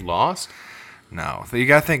topic. Okay. Lost. No, so you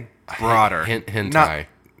gotta think broader. Hentai.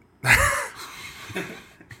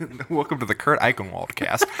 Welcome to the Kurt Eichenwald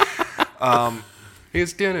cast.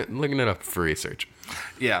 He's doing it, looking it up for research.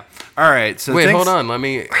 Yeah. All right. So Wait, things- hold on. Let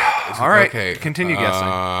me. All right. Okay. Continue guessing.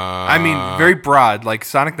 I mean, very broad. Like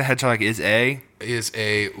Sonic the Hedgehog is a Is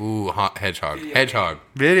a hot hedgehog. Hedgehog.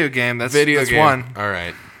 video game. That's Video game. one. All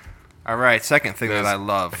right. All right. Second thing that I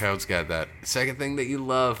love. Harold's got that. Second thing that you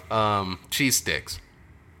love, cheese sticks.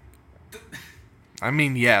 I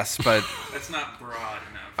mean, yes, but That's not broad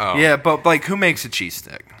enough. Oh. yeah, but like, who makes a cheese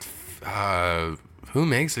stick? Who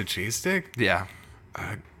makes a cheese stick? Yeah.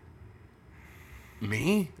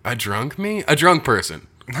 Me? A drunk me? A drunk person.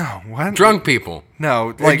 No. What? Drunk people. No.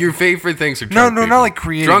 Like Like your favorite things are No, drunk no, not people. like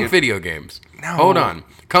creating drunk it. video games. No. Hold on.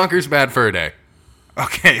 Conker's Bad Fur Day.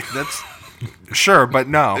 Okay, that's sure, but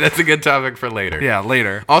no. That's a good topic for later. Yeah,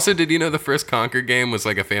 later. Also, did you know the first Conker game was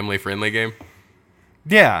like a family-friendly game?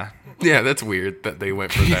 Yeah. Yeah, that's weird that they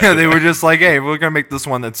went for that. Yeah, they were just like, hey, we're gonna make this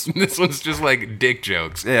one that's This one's just like dick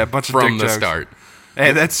jokes. yeah, a bunch of from dick the jokes. start.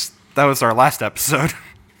 Hey, that was our last episode.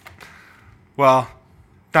 Well,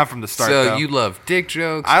 not from the start. So though. you love dick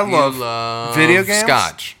jokes. I you love video games,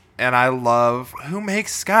 Scotch. and I love who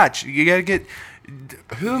makes scotch. You gotta get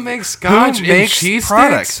Who makes scotch who and makes cheese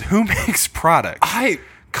products. sticks? Who makes products?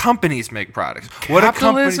 Companies make products. What a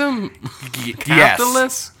company? Capitalism? Yes.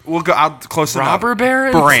 Capitalists? We'll go out close enough. Robber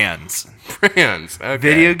barons? Brands, Brands. Okay.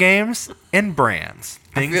 video games, and brands.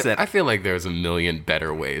 Things I that feel like there's a million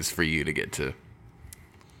better ways for you to get to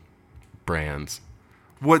brands.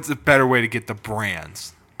 what's a better way to get the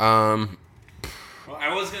brands? Well,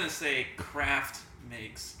 I was gonna say Kraft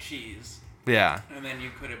makes cheese, Yeah. and then you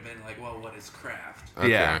could have been like, well, what is Kraft? Okay.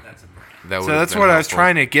 Yeah. That's a brand. That So would've that's been what I was helpful.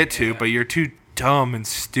 trying to get to, Yeah. but you're too dumb and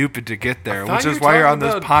stupid to get there, thought which you is were why you're on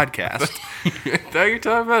talking this about- podcast. I thought you were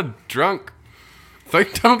talking about drunk. I thought you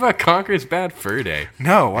were talking about Conker's Bad Fur Day.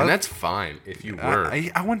 No, And that's fine if you were.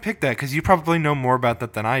 I wouldn't pick that because you probably know more about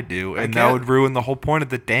that than I do, and that can't- would ruin the whole point of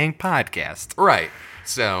the dang podcast. Right.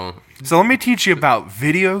 So, So let me teach you about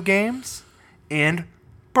video games and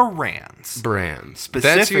brands. brands. That's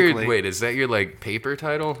your, Specifically- wait, is that your like paper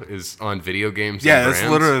title? Is on video games Yeah, and that's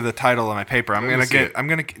brands? literally the title of my paper. Let me see it.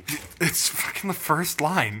 It's fucking the first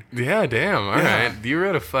line. Yeah, damn. All right. Yeah. You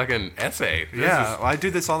wrote a fucking essay. This Yeah, is- well, I do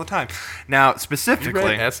this all the time. Now, you specifically,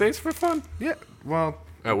 write essays for fun? yeah, well,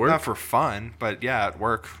 At work? not for fun, but yeah, at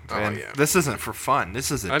work. Oh, And yeah. this isn't for fun. This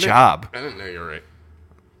is a I didn't- job. I didn't know you were right.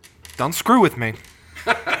 Don't screw with me.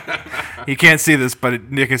 You can't see this, but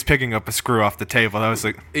Nick is picking up a screw off the table. That was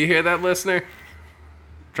like, You hear that, listener?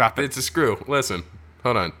 drop it. It's a screw. Listen.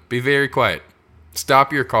 Hold on. Be very quiet.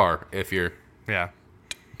 Stop your car if you're... Yeah.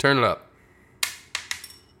 Turn it up.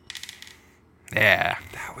 Yeah.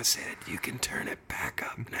 That was it. You can turn it back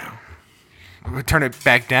up now. We'll turn it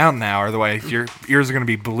back down now, otherwise your ears are going to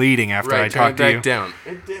be bleeding after I Right, talk turn to it you. back down.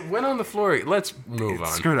 It went on the floor. Let's move on.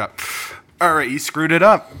 Screwed up. All right, you screwed it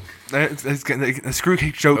up. The screw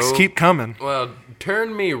jokes Oh. keep coming. Well,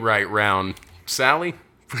 turn me right round, Sally.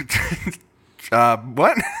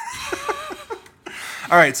 What?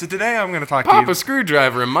 All right, so today I'm going to talk Pop to a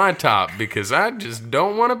screwdriver in my top because I just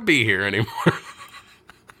don't want to be here anymore.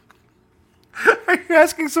 you. You're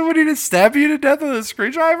asking somebody to stab you to death with a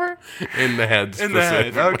screwdriver? In the head. In the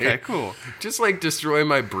head. specifically. Okay, cool. Just like destroy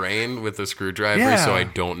my brain with a screwdriver Yeah. so I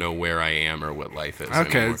don't know where I am or what life is.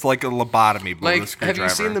 Okay, anymore. it's like a lobotomy, but with a Like, screwdriver.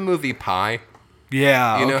 have you seen the movie Pi?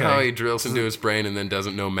 Yeah, You know okay. how he drills into his brain and then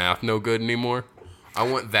doesn't know math no good anymore? I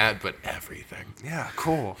want that, but everything. Yeah,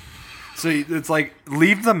 cool. So it's like,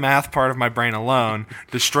 leave the math part of my brain alone,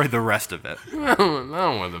 destroy the rest of it. I don't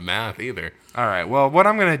want the math either. All right, well, what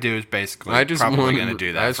I'm going to do is basically I just probably want going to do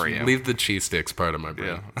I that just for you. Leave the cheese sticks part of my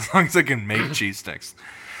brain. Yeah, as long as I can make cheese sticks.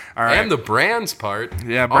 All right. And the brands part.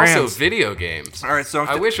 Yeah, Also, brands. video games. All right, so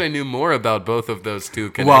I wish I knew more about both of those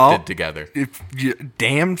two connected Well, together. if you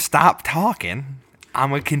damn stop talking, I'm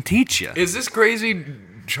going to teach you. Is this crazy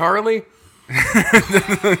Charlie?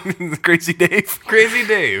 Crazy Dave? Crazy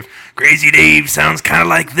Dave? Crazy Dave sounds kind of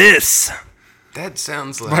like this. That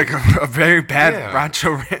sounds like Like a very bad Yeah.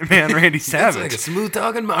 Macho Man Randy It's like a Savage. smooth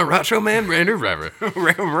talking Macho Man Randy Raver.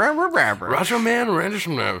 Macho Man Randy Raver. Nacho Man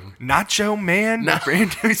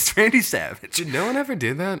Randy Savage. Did no one ever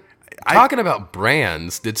do that? Talking about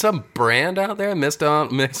brands, did some brand out there miss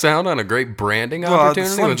out on a great branding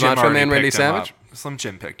opportunity Slim with Jim Macho already Man Randy picked him Savage? up. Slim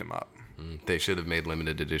Jim picked him up. They should have made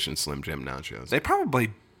limited edition Slim Jim nachos. They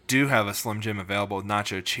probably do have a Slim Jim available with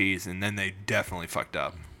nacho cheese, and then they definitely fucked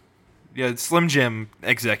up. Yeah, Slim Jim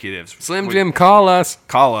executives. Slim Jim, call us.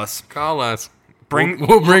 Call us. Call us. Bring-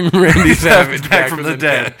 We'll bring Randy Savage back from the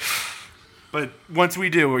dead. But once we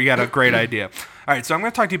do, we got a great idea. All right, so I'm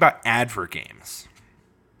going to talk to you about advert games,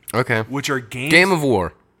 Okay. which are games. Game of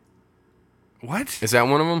War. What? Is that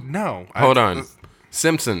one of them? No. Hold on.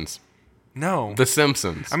 Simpsons. No. The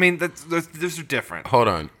Simpsons. I mean, those are different. Hold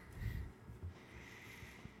on.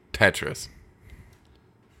 Tetris.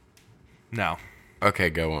 No. Okay,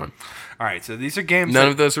 go on. All right, so these are games. None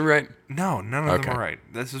of those are right? No, none of Okay. them are right.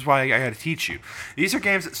 This is why I got to teach you. These are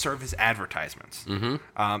games that serve as advertisements.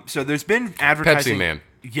 Mm-hmm. So there's been advertising. Pepsi Man.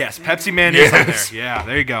 Yes, Pepsi Man is on there. Yes. Yeah,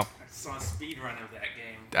 there you go. I saw a speed run of that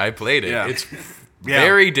game. I played it. Yeah. It's Yeah.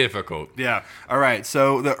 very difficult. Yeah. All right.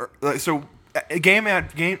 So game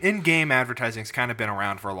in-game advertising has kind of been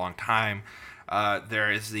around for a long time.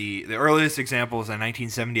 There is the earliest example is a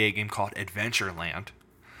 1978 game called Adventureland.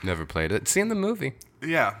 Never played it. Seen the movie.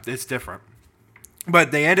 Yeah, it's different. But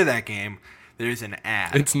at the end of that game, there's an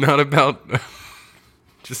ad. It's not about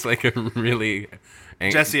just like a really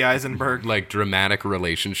Jesse Eisenberg. like dramatic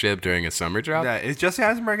relationship during a summer job. Yeah, is Jesse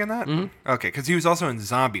Eisenberg in that? Mm-hmm. Okay, because he was also in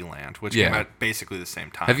Zombieland, which came Yeah. out basically the same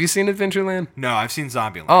time. Have you seen Adventureland? No, I've seen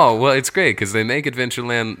Zombieland. Oh, well, it's great because they make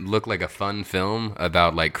Adventureland look like a fun film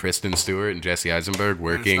about like Kristen Stewart and Jesse Eisenberg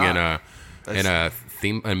working in not. a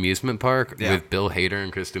theme amusement park Yeah. with Bill Hader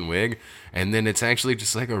and Kristen Wiig, and then it's actually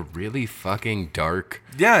just like a really fucking dark.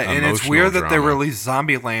 Yeah, and it's emotional weird that they drama. released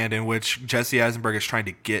Zombieland, in which Jesse Eisenberg is trying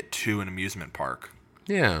to get to an amusement park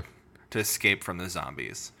Yeah. to escape from the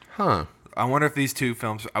zombies. Huh. I wonder if these two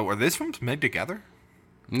films were these films made together?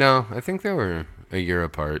 No, I think they were a year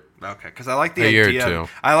apart. Okay, because I like the A year or idea. two.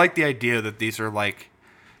 I like the idea that these are like,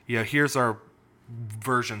 here's our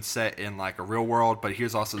version set in like a real world, but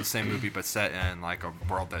here's also the same movie but set in like a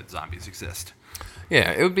world that zombies exist.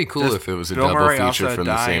 Yeah, it would be cool Does if it was a Bill double Murray feature also from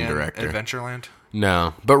the die same in director. Adventureland.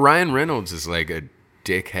 No, but Ryan Reynolds is like a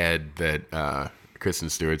dickhead that Kristen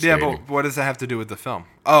Stewart's Yeah, dating. but what does that have to do with the film?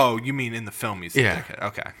 Oh, you mean in the film he's a Yeah. dickhead.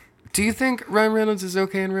 Okay. Do you think Ryan Reynolds is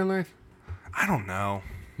okay in real life? I don't know.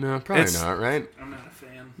 No, probably It's- not, right? I'm not a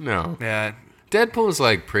fan. No. Yeah. Deadpool is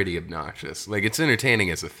like pretty obnoxious. Like it's entertaining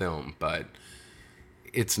as a film, but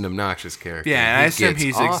it's an obnoxious character. Yeah, and He I assume gets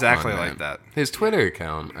he's off exactly on like that. His Twitter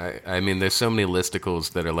account. I mean, there's so many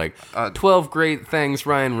listicles that are like 12 great things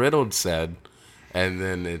Ryan Reynolds said, and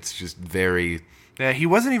then it's just very. Yeah, he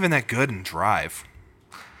wasn't even that good in Drive.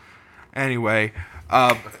 Anyway,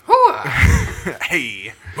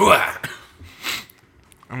 hey,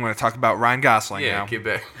 I'm going to talk about Ryan Gosling Yeah, now. keep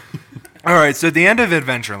it. All right, so at the end of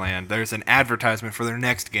Adventureland, there's an advertisement for their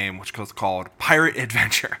next game, which is called Pirate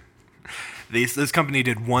Adventure. This company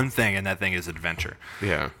did one thing, and that thing is adventure.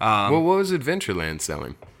 Yeah. Well, what was Adventureland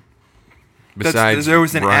selling? There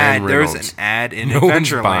was an Ryan ad. There was an Reynolds. ad in No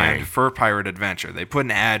one's buying. Adventureland for Pirate Adventure. They put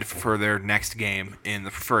an ad for their next game in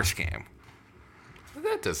the first game.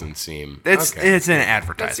 That doesn't seem. It's okay. an That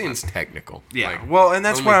advertisement. seems technical. Yeah, Like, well, and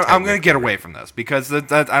that's only why I'm going to technical. get away from this because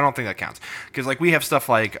that I don't think that counts. Because like we have stuff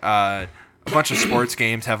like a bunch of sports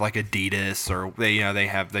games have like Adidas or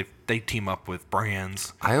they team up with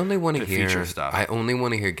brands. I only want to to hear feature stuff. I only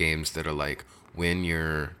want to hear games that are like when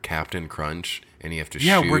you're Captain Crunch and you have to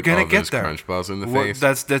Yeah, shoot we're gonna all get those there. crunch balls in the What-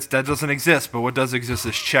 face. that doesn't exist. But what does exist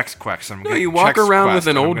is Chex Quest. No, you walk around with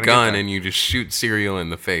an old gun and you just shoot cereal in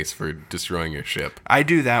the face for destroying your ship. I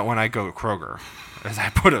do that when I go to Kroger. As I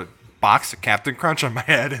put a box of Captain Crunch on my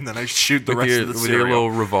head and then I shoot the rest of the with cereal. your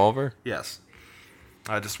little revolver. Yes.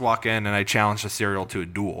 I just walk in and I challenge the cereal to a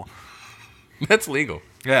duel. That's legal.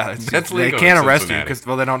 Yeah, That's they legal can't in arrest you Cincinnati. because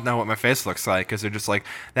they don't know what my face looks like because they're just like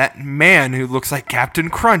that man who looks like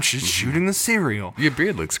Captain Crunch is shooting the cereal. Your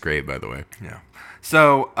beard looks great, by the way. Yeah.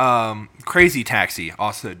 So Crazy Taxi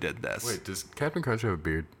also did this. Wait, does Captain Crunch have a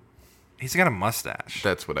beard? He's got a mustache.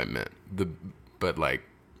 That's what I meant. But like,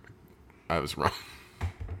 I was wrong.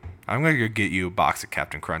 I'm gonna go get you a box of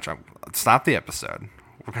Captain Crunch. Stop the episode.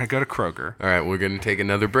 We're gonna go to Kroger. All right, we're gonna take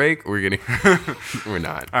another break. We're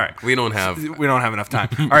not. All right. we don't have. We don't have enough time.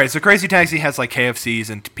 All right, so Crazy Taxi has like KFCs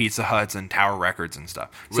and Pizza Huts and Tower Records and stuff.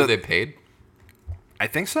 So Were they paid? I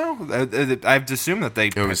think so. I've assumed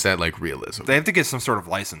that Or was that like realism? they have to get some sort of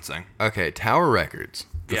licensing. Okay, Tower Records.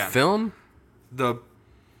 The Yeah. film. The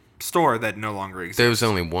store that no longer exists. There was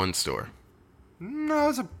only one store. No,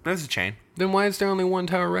 it was a chain. Then why is there only one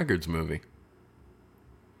Tower Records movie?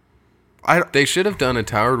 I They should have done a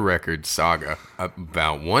Tower Records saga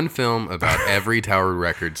about one film about every Tower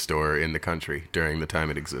Records store in the country during the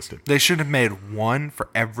time it existed. They should have made one for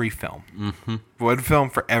every film. Mm-hmm. One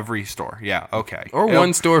film for every store. Yeah, okay. Or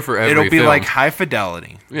one store for every It'll be film. like High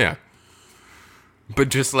Fidelity. Yeah. But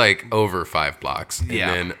just like over 5 blocks. And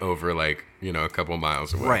Yeah. then over like, a couple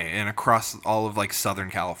miles away. Right, and across all of like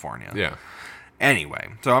Southern California. Yeah. Anyway,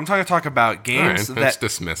 so I'm going to talk about All games right, that... that's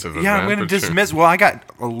dismissive of Yeah, that, I'm going to but sure. dismiss... Well, I got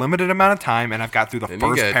a limited amount of time, and I've got through the Then you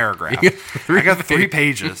first got- paragraph. you got I got 3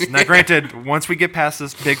 pages. Now, granted, once we get past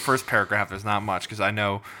this big first paragraph, there's not much, because I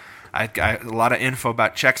know I got a lot of info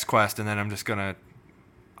about Chex Quest, and then I'm just going to...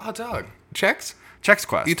 Hot dog. Checks? Chex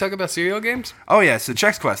Quest. You talk about cereal games? Oh, yeah, so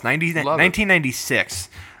Chex Quest, Love it. 1996.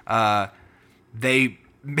 They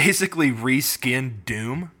basically reskinned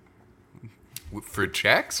Doom. For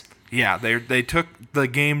checks? Yeah, they took the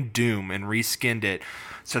game Doom and reskinned it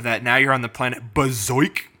so that now you're on the planet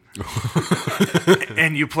Bazoik.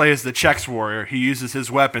 And you play as the Chex Warrior. He uses his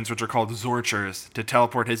weapons, which are called Zorchers, to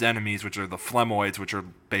teleport his enemies, which are the Phlemoids, which are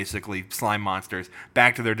basically slime monsters,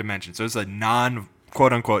 back to their dimension. So it's a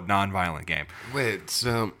quote-unquote non-violent game. Wait,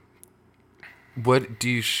 so what do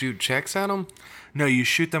you shoot checks at them? No, you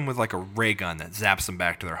shoot them with like a ray gun that zaps them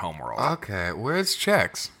back to their homeworld. Okay, where's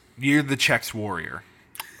checks? You're the Chex Warrior.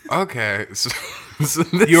 Okay, so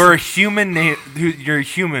this, You're a human you're a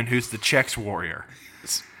human who's the Chex Warrior.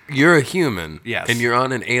 you're a human, Yes. and you're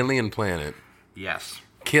on an alien planet Yes.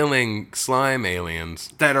 killing slime aliens.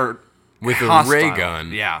 That are With a hostile. ray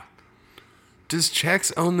gun. Yeah. Does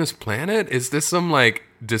checks own this planet? Is this some like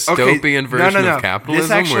dystopian no, version no. of capitalism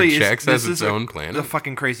This actually where is- checks this has its is own The planet?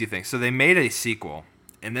 fucking crazy thing. So they made a sequel,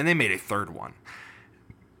 and then they made a third one.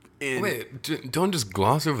 And Wait, don't just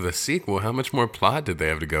gloss over the sequel. How much more plot did they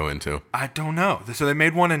have to go into? I don't know. So they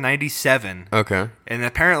made one in '97, Okay. and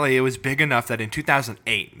apparently it was big enough that in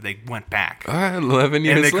 2008 they went back. All right, 11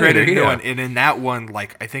 years And they created later, a new yeah. one. And in that one,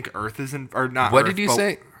 like, I think Earth is in, or not. What Earth, did you but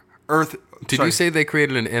say? Earth. Did sorry. you say they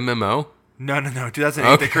created an MMO? No. 2008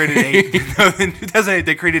 they Okay. created in 2008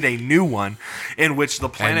 they created a new one in which the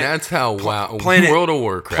planet. And that's how planet World of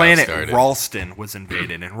Warcraft planet started. Ralston was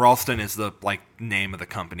invaded, and Ralston is the like name of the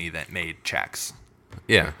company that made Chex.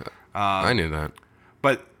 Yeah, I knew that.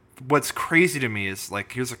 But what's crazy to me is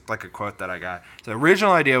like here's a quote that I got. The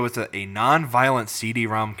original idea was that a non-violent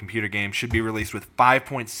CD-ROM computer game should be released with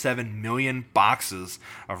 5.7 million boxes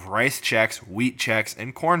of rice Chex, wheat Chex,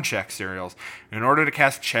 and corn Chex cereals in order to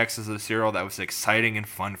cast Chex as a cereal that was exciting and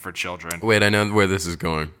fun for children. Wait, I know where this is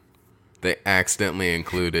going. They accidentally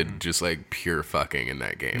included just like pure fucking in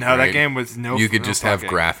that game. No, right? that game was no. You could no just have fucking.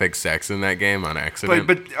 graphic sex in that game on accident.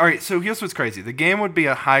 But all right. So here's what's crazy. The game would be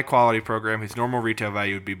a high quality program whose normal retail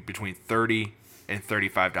value would be between $30 and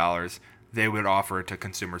 $35. They would offer it to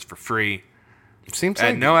consumers for free Seems at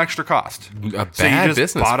like no extra cost. a So you bad just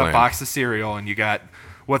business bought plan. a box of cereal and you got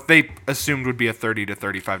what they assumed would be a $30 to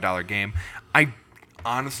 $35 game. I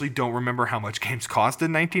honestly don't remember how much games cost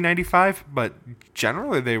in 1995, but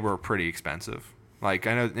generally they were pretty expensive. Like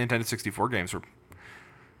I know Nintendo 64 games were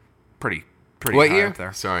pretty What high year? up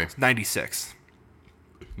there. Sorry, 96.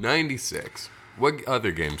 96. What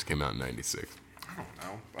other games came out in 96? I don't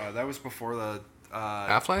know. That was before the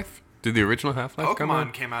Half-Life? Did the original Half-Life come Pokemon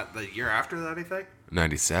out? came out the year after that, I think.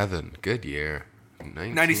 97. Good year.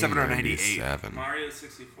 97 or 98. 1997. Mario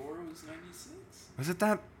 64 was 96? Was it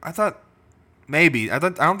that? I thought maybe. I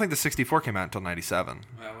don't think the 64 came out until 97.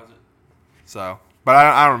 That was it. So, but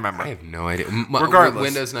I don't remember. I have no idea. Regardless.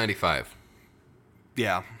 Windows 95.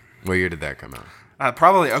 Yeah. What year did that come out?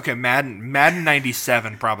 Probably, okay, Madden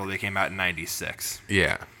 97 probably came out in 96.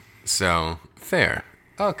 Yeah. So, fair.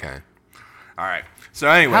 Okay. All right. So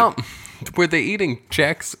anyway. How were they eating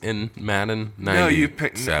checks in Madden 97? No, you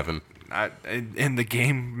picked... in the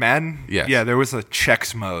game Madden? Yes. Yeah, there was a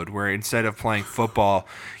checks mode where instead of playing football,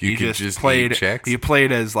 You could just played eat checks? You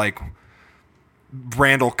played as like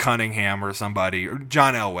Randall Cunningham or somebody, or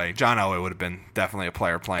John Elway. John Elway would have been definitely a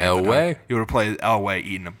player playing. Elway? You would have played Elway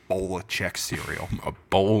eating a bowl of Chex cereal. A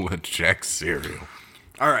bowl of check cereal.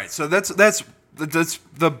 All right, so that's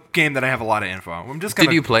the game that I have a lot of info on. I'm just gonna.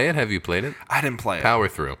 Did you play it? Have you played it? I didn't play it. Power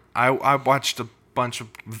through. I watched a bunch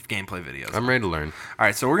of gameplay videos. I'm ready to learn. All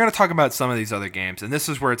right, so we're going to talk about some of these other games, and this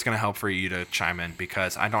is where it's going to help for you to chime in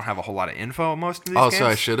because I don't have a whole lot of info on most of these games. Also,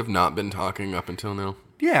 I should have not been talking up until now.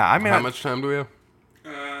 Yeah, I mean, How much time do we have?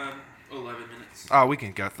 11 minutes. Oh, we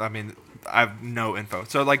can go. I mean, I have no info.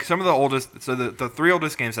 So, like, some of the oldest, so the three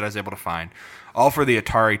oldest games that I was able to find, all for the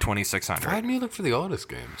Atari 2600. Why didn't you look for the oldest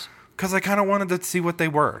games? Because I kind of wanted to see what they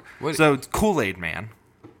were. What- So, Kool-Aid Man.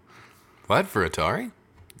 What, for Atari?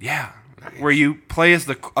 Yeah. Where you play as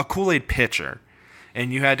a Kool-Aid pitcher,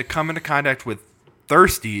 and you had to come into contact with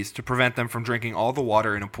thirsties to prevent them from drinking all the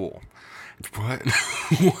water in a pool. What?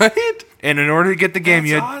 What? And in order to get the game, That's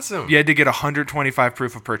you had, awesome. you had to get 125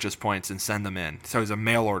 proof of purchase points and send them in. So it was a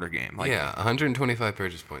mail order game. Like, Yeah, 125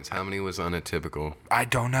 purchase points. How many was on a typical? I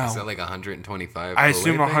don't know. Is that like 125? I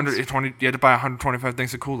assume Kool-Aid 120. You had to buy 125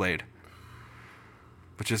 things of Kool-Aid,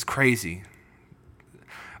 which is crazy.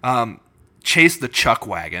 Chase the Chuck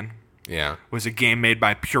Wagon things? Yeah. was a game made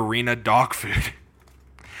by Purina Dog Food,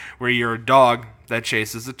 where you're a dog that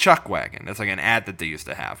chases a chuck wagon. It's like an ad that they used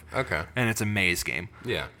to have. Okay. And it's a maze game.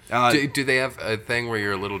 Yeah. Uh, do they have a thing where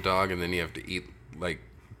you're a little dog and then you have to eat like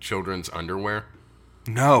children's underwear?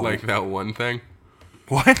 No. Like that one thing?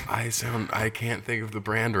 what? I can't think of the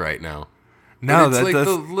brand right now. No, And it's like that's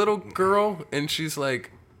the little girl and she's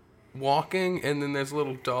like walking and then there's a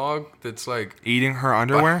little dog that's like eating her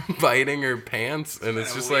underwear. biting her pants and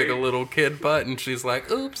it's just like a little kid butt and she's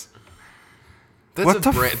like, oops. That's What a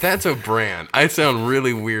the brand. That's a brand. I sound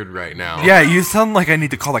really weird right now. Yeah, you sound like I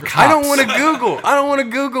need to call the cops. I don't want to Google. I don't want to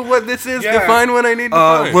Google what this is Yeah. to find what I need to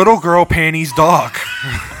find. Little girl panties dog.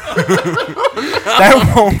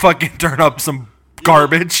 That won't fucking turn up some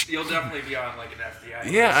garbage. You'll definitely be on like an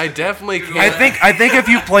FBI. Yeah, I definitely can't. I think if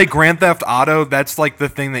you play Grand Theft Auto, that's like the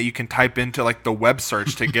thing that you can type into like the web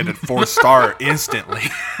search to get it 4-star instantly.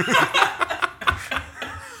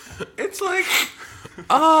 It's like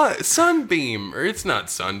Sunbeam, or it's not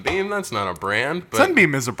Sunbeam. That's not a brand. But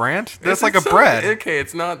Sunbeam is a brand. That's Is like it a bread. Okay,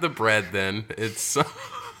 it's not the bread then. It's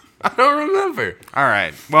I don't remember. All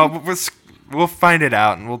right. Well, we'll find it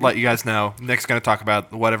out, and we'll let you guys know. Nick's going to talk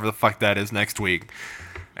about whatever the fuck that is next week.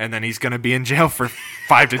 And then he's going to be in jail for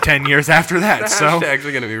 5 to 10 years after The that. So, hashtags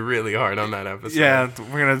are gonna be really hard on that episode. yeah,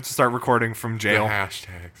 we're going to start recording from the jail.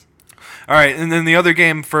 hashtags. All right, and then the other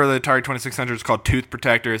game for the Atari 2600 is called Tooth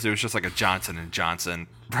Protectors. It was just like a Johnson & Johnson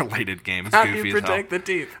related game. It's How do goofy you as hell. protect the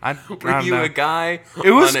teeth? I Were don't you know. a guy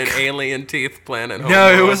It was on an c- alien teeth planet? No, it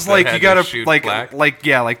homeworld was that like had you gotta shoot like plaque?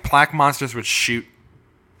 like plaque monsters would shoot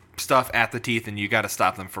stuff at the teeth, and you got to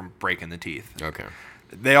stop them from breaking the teeth. Okay.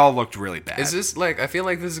 They all looked really bad. Is this like? I feel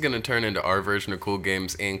like this is gonna turn into our version of Cool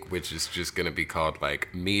Games Inc., which is just gonna be called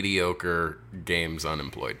like Mediocre Games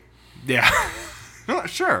Unemployed. Yeah,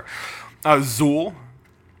 sure. Zool.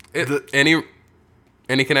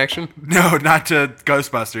 Any connection? No, not to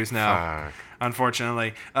Ghostbusters. No, Fuck.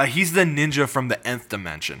 unfortunately, he's the ninja from the Nth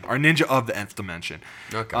Dimension, or ninja of the Nth Dimension.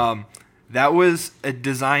 Okay. That was a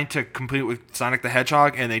design to compete with Sonic the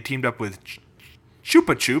Hedgehog, and they teamed up with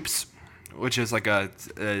Chupa Chups, which is like a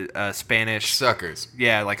Spanish, Suckers.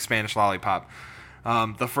 yeah, like Spanish lollipop.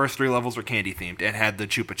 The first 3 levels were candy themed and had the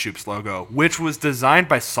Chupa Chups logo, which was designed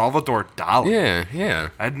by Salvador Dali. Yeah, yeah.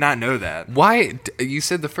 I did not know that. Why? You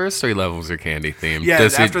said the first 3 levels are candy themed. Yeah,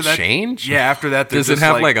 Does after it that, change? Yeah, after that, they're Does it just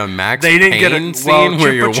have like a Max they didn't get Payne a scene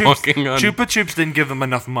where Chupa you're Chups- walking on? Chupa Chups didn't give them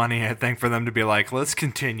enough money, I think, for them to be like, let's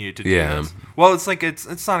continue to do Yeah. this. Well, it's like it's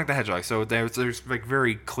Sonic the Hedgehog, so there's like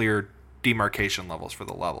very clear demarcation levels for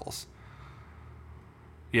the levels.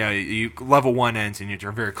 Yeah, you level 1 ends and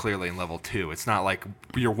you're very clearly in level 2. It's not like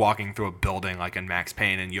you're walking through a building like in Max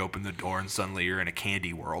Payne and you open the door and suddenly you're in a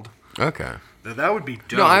candy world. Okay. That would be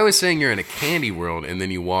dope. No, I was saying you're in a candy world and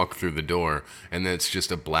then you walk through the door and then it's just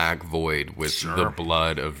a black void with the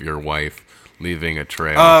blood of your wife leaving a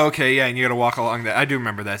trail. Oh, okay, yeah, and you got to walk along that. I do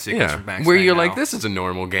remember that sequence yeah, from Max where Payne you're now. like, this is a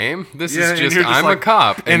normal game. This Yeah, is and just, you're just I'm like- a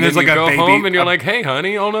cop. and And there's then like you a go baby- home and you're like, hey,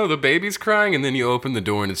 honey, oh no, the baby's crying. And then you open the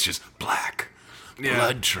door and it's just black. Yeah.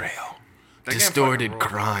 Blood trail. That game Distorted fucking rules.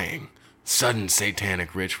 crying. sudden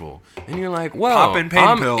satanic ritual. And you're like, well, Popping pain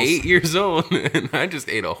I'm pills. 8 years old and I just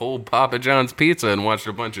ate a whole Papa John's pizza and watched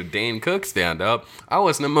a bunch of Dane Cook stand up. I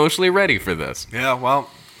wasn't emotionally ready for this. Yeah, well,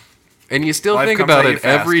 And you still Life think comes about at you it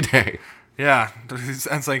every fast. day. yeah.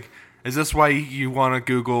 It's like, is this why you want to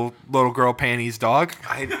Google little girl panties dog?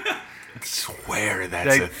 I swear that's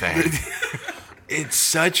Like- a thing. It's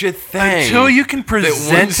such a thing. Until you can that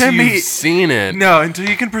present once to me. you've seen it. No, until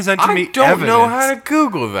you can present to me I don't know evidence. how to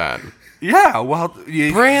Google that. Yeah, well,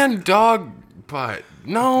 Brand dog butt.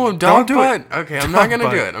 No, Don't dog do butt. it. Okay, I'm Dog not gonna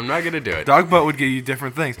butt. do it. I'm not gonna do it. dog butt would get you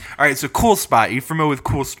different things. All right, so Cool Spot. You familiar with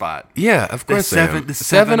Cool Spot? Yeah, of course. I am. the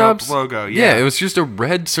 7-Up logo, yeah. it was just a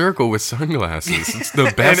red circle with sunglasses. It's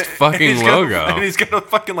the best And fucking he's got- logo. and he's got a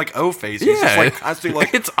fucking like O face. He's just like constantly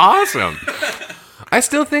like. it's awesome. I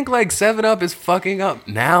still think like 7-Up is fucking up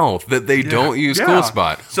now that they don't use yeah. Cool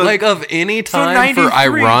Spot. So- like of any so time for 93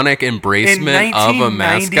 ironic in embracement of a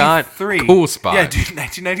mascot, 1993 Cool Spot. Yeah, dude,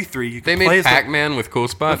 1993. You They could play made as a- Pac-Man with Cool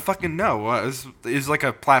Spot. Fucking no. It was like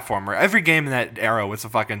a platformer. Every game in that era was a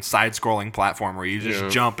fucking side-scrolling platformer. You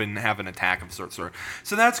just jump and have an attack of sort.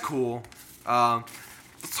 So that's cool.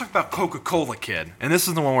 Let's talk about Coca-Cola Kid. And this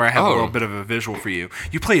is the one where I have a Oh. little bit of a visual for you.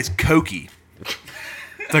 You play as Cokie,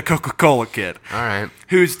 the Coca-Cola Kid, All right.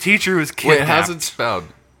 whose teacher was Wait, kidnapped. how's it spelled?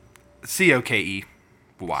 Cokey.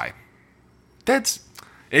 That's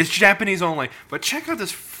It's Japanese only. But check out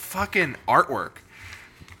this fucking artwork.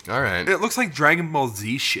 all right. It looks like Dragon Ball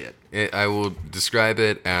Z shit. I will describe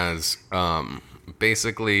it as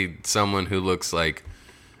basically someone who looks like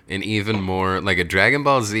an even more like a Dragon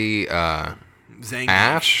Ball Z Zangief.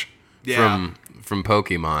 Ash Yeah. from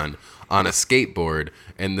Pokemon on a skateboard,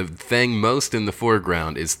 and the thing most in the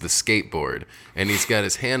foreground is the skateboard, and he's got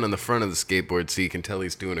his hand on the front of the skateboard so you can tell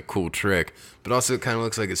he's doing a cool trick, but also it kind of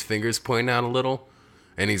looks like his fingers pointing out a little,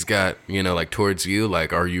 and he's got, you know, like towards you,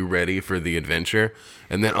 like, are you ready for the adventure?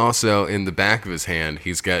 And then also in the back of his hand,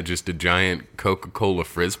 he's got just a giant Coca-Cola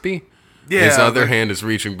Frisbee. Yeah, His other like- hand is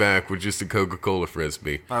reaching back with just a Coca-Cola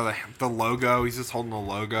Frisbee. Or the logo. He's just holding the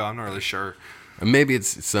logo. I'm not really sure. And maybe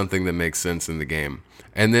it's something that makes sense in the game.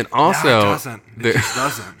 And then No, also, it doesn't. It there, just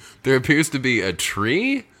doesn't. there appears to be a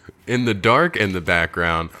tree in the dark in the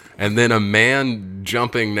background, and then a man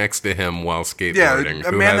jumping next to him while Yeah, skateboarding, a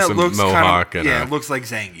who man has that a looks mohawk kind of. and Yeah, a, it looks like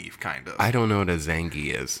Zangief, kind of. I don't know what a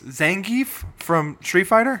Zangief is. Zangief from Street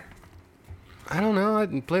Fighter? I don't know. I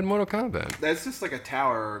played Mortal Kombat. That's just like a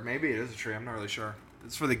tower, or maybe it is a tree. I'm not really sure.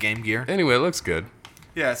 It's for the Game Gear. Anyway, it looks good.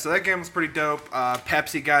 Yeah, so that game was pretty dope.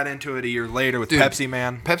 Pepsi got into it a year later with Dude, Pepsi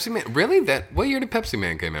Man. Pepsi Man, really? What year did Pepsi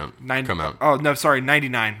Man come out? Oh, no, sorry,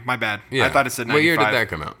 99. My bad. Yeah. I thought it said 95. What year did that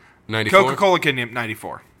come out? 94? Coca-Cola Kid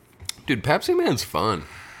 94. Dude, Pepsi Man's fun.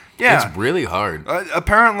 Yeah. It's really hard.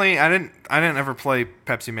 Apparently, I didn't ever play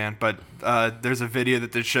Pepsi Man, but there's a video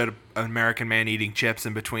that they showed an American man eating chips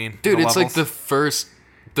in between. Dude, the it's like levels.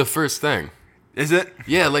 the first thing. Is it?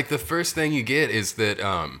 Yeah, like the first thing you get is that,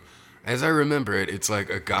 as I remember it, it's like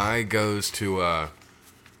a guy goes to a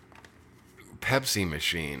Pepsi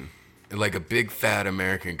machine. Like a big fat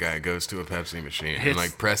American guy goes to a Pepsi machine and Hits-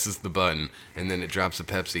 like presses the button, and then it drops a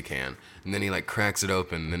Pepsi can, and then he like cracks it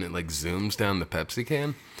open, and then it like zooms down the Pepsi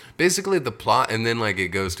can. Basically the plot, and then like it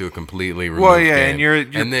goes to a completely removed Well, yeah, game. and you're-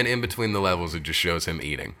 and then in between the levels it just shows him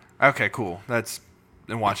eating. Okay, cool. That's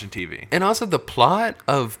and watching TV. And also, the plot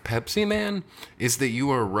of Pepsi Man is that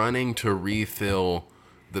you are running to refill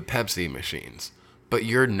the Pepsi machines, but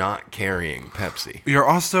you're not carrying Pepsi. You're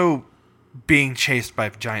also being chased by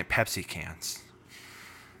giant Pepsi cans.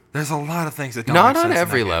 There's a lot of things that don't Not make on sense in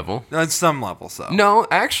every that game. level. On some levels, though. No,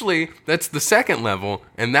 actually, that's the second level,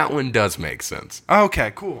 and that one does make sense.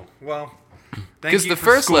 Okay, cool. Well, thank Because you the for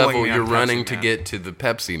first schooling level, me on you're Pepsi, running to man. get to the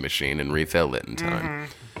Pepsi machine and refill it in time. Mm-hmm.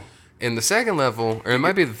 In the second level, or it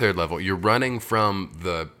might be the third level, you're running from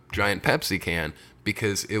the giant Pepsi can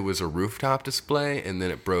because it was a rooftop display, and then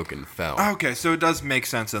it broke and fell. Okay, so it does make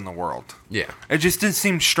sense in the world. Yeah. It just did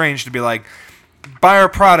seem strange to be like, buy our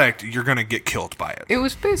product, you're gonna get killed by it. It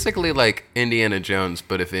was basically like Indiana Jones,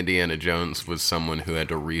 but if Indiana Jones was someone who had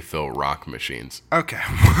to refill rock machines. Okay.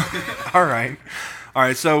 All right.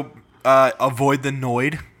 So avoid the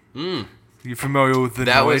Noid. You familiar with the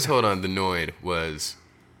That Noid? was, hold on, the Noid was,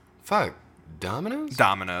 Domino's?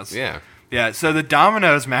 Domino's. Yeah. Yeah. So the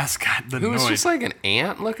Domino's mascot, the Who was Noid. just like an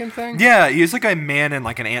ant-looking thing? Yeah, he was like a man in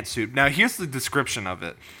like an ant suit. Now here's the description of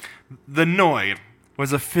it. The Noid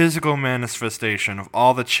was a physical manifestation of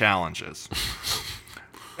all the challenges.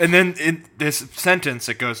 And then in this sentence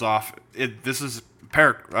it goes off. This is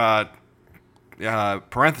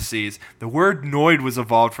parentheses. The word Noid was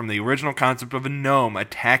evolved from the original concept of a gnome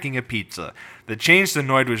attacking a pizza. The change to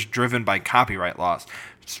Noid was driven by copyright laws.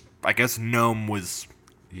 I guess Gnome was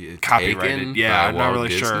Yeah, copyrighted. taken Yeah, by I'm not Walt really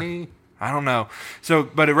Disney? sure. I don't know. So,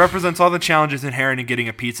 but it represents all the challenges inherent in getting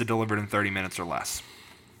a pizza delivered in 30 minutes or less.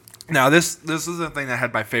 Now, this is the thing that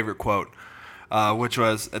had my favorite quote, which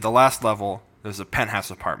was at the last level. There's a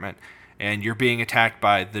penthouse apartment, and you're being attacked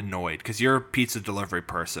by the Noid because you're a pizza delivery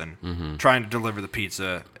person trying to deliver the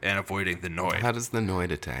pizza and avoiding the Noid. How does the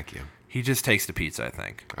Noid attack you? He just takes the pizza, I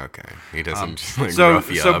think. Okay, he doesn't just like So, rough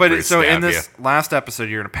you so, up but or it, so in stab this you. last episode,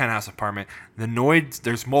 you're in a penthouse apartment. The Noids,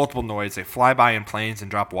 there's multiple Noids. They fly by in planes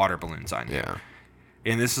and drop water balloons on you. Yeah.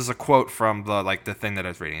 And this is a quote from the thing that I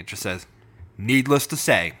was reading. It just says, "Needless to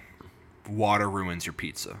say, water ruins your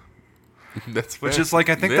pizza," That's which fair. is like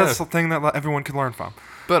I think Yeah. that's the thing that everyone could learn from.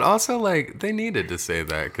 But also, like, they needed to say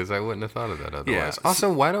that because I wouldn't have thought of that otherwise. Yeah.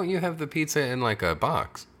 Also, why don't you have the pizza in like a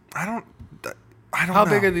box? I don't How know.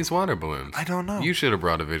 big are these water balloons? I don't know. You should have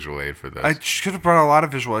brought a visual aid for this. I should have brought a lot of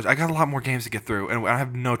visuals. I got a lot more games to get through, and I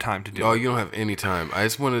have no time to do. Oh, it. you don't have any time. I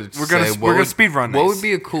just wanted to We're say, gonna- we're gonna speedrun What these. would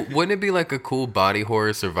be a cool? Wouldn't it be like a cool body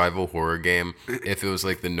horror survival horror game if it was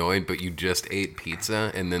like the Noid, but you just ate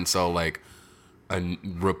pizza and then saw like a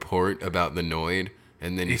report about the Noid,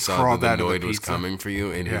 and then you He saw crawled that out the of the Noid was pizza. coming for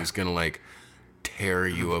you, and he Yeah. was gonna like tear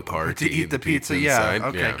you apart to eat the pizza. inside. Yeah.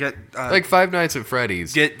 Okay. Get like Five Nights at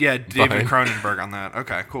Freddy's. David Fine. Cronenberg on that.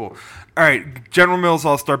 Okay, cool. All right, General Mills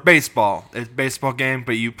All Star Baseball. It's a baseball game,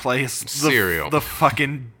 but you play as Cereal. the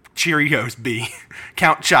fucking Cheerios bee,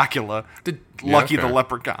 Count Chocula, Lucky the okay.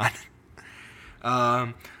 Leprechaun.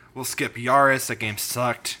 We'll skip Yaris. That game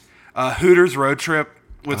sucked. Hooters Road Trip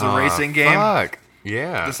was a racing game, Fuck.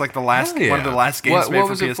 Yeah. just like the last Hell one of the yeah. last games What made for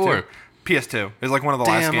was PS2. it for? PS2. It was like one of the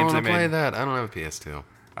Damn, last I games want they to play made. that. I don't have a PS2.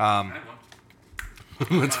 I won.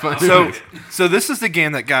 Let's find So this is the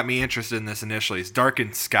game that got me interested in this initially. It's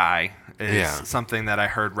Darkened Sky is Yeah. something that I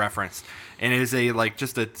heard referenced, and it is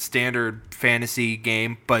just a standard fantasy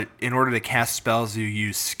game. But in order to cast spells, you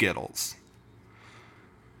use Skittles,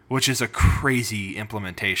 which is a crazy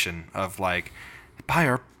implementation of like buy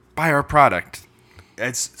our product.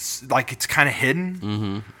 It's like it's kind of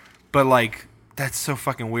hidden, but like that's so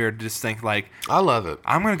fucking weird to just think like I love it.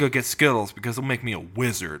 I'm gonna go get Skittles because it'll make me a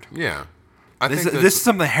wizard. Yeah. I This think is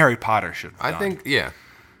something Harry Potter should have I done. think yeah.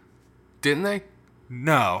 Didn't they?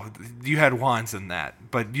 No, you had wands in that,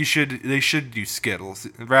 but they should use Skittles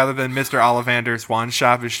rather than Mr. Ollivander's wand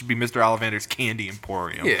shop. It should be Mr. Ollivander's Candy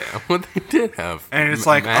Emporium. Yeah, well they did have. And it's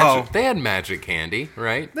like, magic. oh. They had magic candy,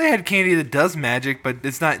 right? They had candy that does magic, but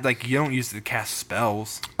it's not like you don't use it to cast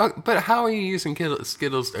spells. But how are you using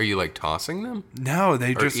Skittles? Are you like tossing them? No,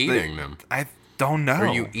 they Or just eating them? I don't know. Or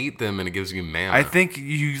you eat them and it gives you mana? I think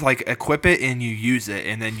you like equip it and you use it,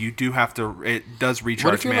 and then you do have to. It does What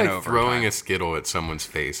recharge if you're mana like over throwing time. a Skittle at someone's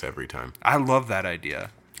face every time? I love that idea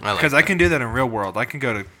I like because I that. can do that in real world. I can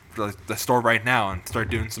go to the store right now and start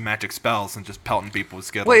doing some magic spells and just pelting people with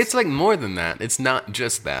Skittles. Wait, it's like more than that. It's not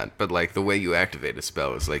just that, but like the way you activate a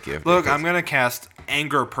spell is like you have to Look, I'm gonna cast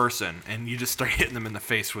Anger Person, and you just start hitting them in the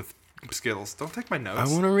face with Skittles. Don't take my notes.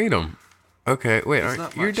 I want to read them. Okay, wait, It's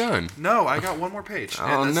not you're much. done. No, I got one more page.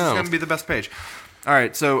 Oh, and this no. is gonna be the best page. All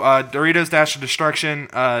right, so Doritos Dash of Destruction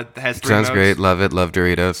has three Sounds modes. great. Love it. Love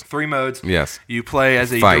Doritos. 3 modes. Yes. You play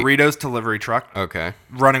as a Fight. Doritos delivery truck Okay.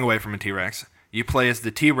 running away from a T-Rex. You play as the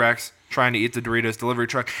T-Rex trying to eat the Doritos delivery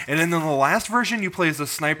truck. And then in the last version, you play as a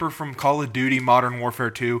sniper from Call of Duty Modern Warfare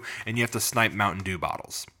 2, and you have to snipe Mountain Dew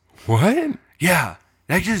bottles. What? Yeah,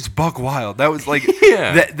 that just buck wild. That was like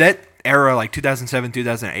Yeah. that era, like 2007,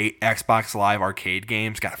 2008 Xbox Live arcade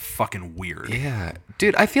games got fucking weird. Yeah,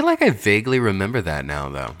 dude. I feel like I vaguely remember that now,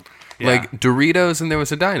 though. Yeah. Like Doritos, and there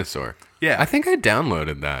was a dinosaur. Yeah. I think I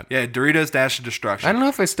downloaded that. Yeah, Doritos Dash of Destruction. I don't know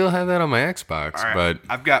if I still have that on my Xbox, All right, but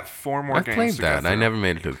I've got 4 more I've games played to go that. I through. never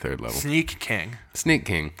made it to the third level. Sneak King Sneak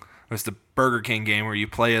King. was the Burger King game where you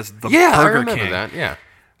play as the Yeah, I Burger remember King. that. Yeah.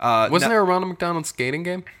 now- Wasn't there a Ronald McDonald skating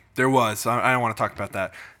game? There was. I don't want to talk about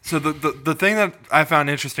that. So the thing that I found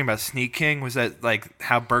interesting about Sneak King was that like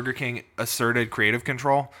how Burger King asserted creative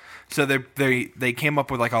control. So they came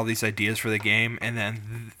up with like all these ideas for the game, and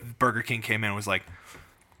then Burger King came in and was like,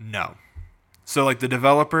 no. So like the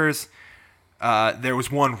developers, there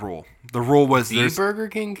was one rule. The rule was The there's Burger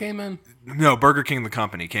King came in? no Burger King the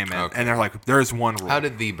company came in, Okay. and they're like, there's one rule. How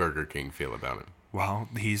did the Burger King feel about it? Well,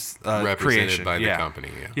 he's Represented creation. by the Yeah. company,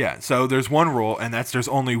 yeah. Yeah. So there's one rule, and that's there's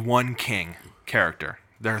only one King character.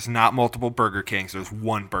 There's not multiple Burger Kings. There's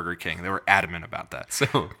one Burger King. They were adamant about that.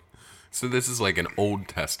 So this is like an Old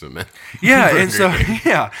Testament. Yeah, Burger and so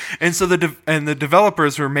King. and so the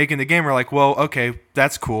developers who were making the game were like, well, okay,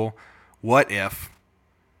 that's cool. What if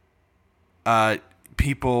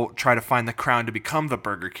people try to find the crown to become the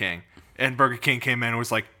Burger King? And Burger King came in and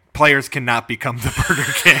was like, players cannot become the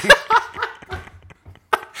Burger King.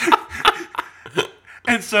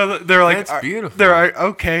 And so they're like, That's beautiful. They're like,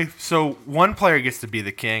 okay, so one player gets to be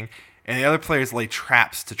the king, and the other players lay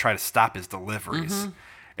traps to try to stop his deliveries.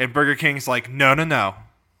 And Burger King's like, no.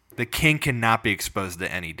 The king cannot be exposed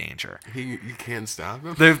to any danger. You can't stop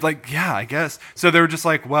him? They're like, yeah, I guess. So they were just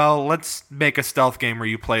like, well, let's make a stealth game where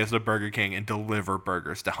you play as the Burger King and deliver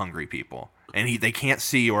burgers to hungry people. And they can't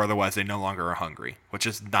see you, or otherwise they no longer are hungry, which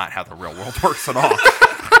is not how the real world works at all.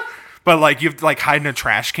 But like you have to like hide in a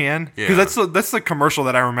trash can, because that's the commercial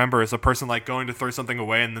that I remember, is a person like going to throw something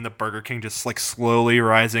away, and then the Burger King just like slowly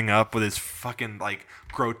rising up with his fucking like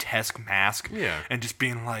grotesque mask, and just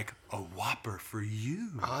being like, a Whopper for you.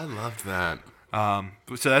 Oh, I loved that.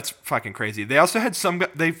 So that's fucking crazy. They also had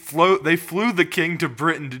they flew the king to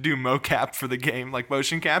Britain to do mocap for the game, like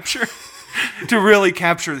motion capture, to really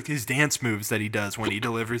capture his dance moves that he does when he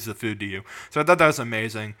delivers the food to you. So I thought that was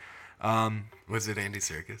amazing. Was it Andy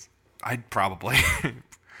Serkis? I'd probably.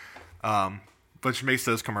 Which makes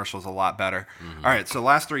those commercials a lot better. All right, so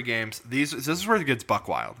last 3 games. This is where it gets buck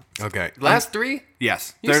wild. Okay. Last 3?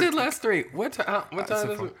 Yes. You said last 3. What time is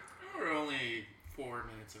it? We're only 4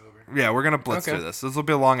 minutes over. Yeah, we're going to blitz through this. This will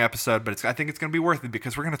be a long episode, but I think it's going to be worth it,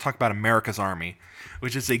 because we're going to talk about America's Army,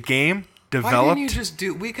 which is a game developed... Why didn't you just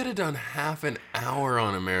we could have done half an hour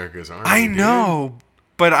on America's Army, I know,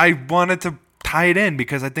 but I wanted to tie it in,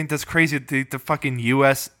 because I think that's crazy. The fucking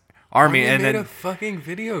U.S. Army and made then a fucking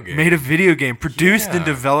video game. made a video game produced and Yeah.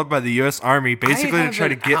 developed by the U.S. Army, basically to try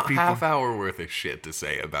to get people. Half hour worth of shit to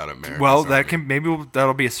say about America. Well,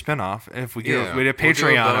 that'll be a spinoff if we get we did a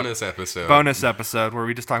Patreon we'll do a bonus episode where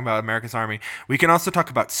we just talk about America's Army. We can also talk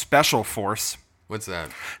about Special Force. What's that?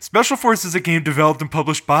 Special Force is a game developed and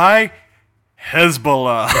published by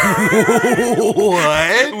Hezbollah.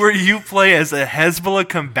 What? Where you play as a Hezbollah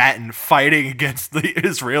combatant fighting against the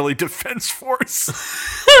Israeli Defense Force.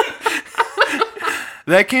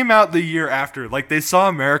 That came out the year after. Like, they saw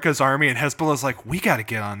America's Army, and Hezbollah's like, we got to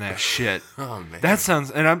get on that shit. Oh, man. That sounds...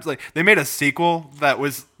 And I'm like, they made a sequel that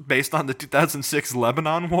was based on the 2006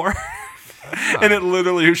 Lebanon War. And it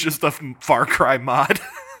literally was just a Far Cry mod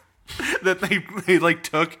that they like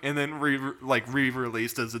took and then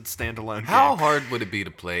re-released as a standalone How game. hard would it be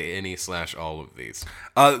to play any / all of these?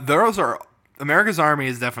 Those are... America's Army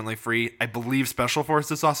is definitely free. I believe Special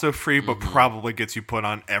Force is also free, but probably gets you put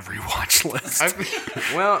on every watch list.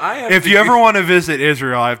 If you ever want to visit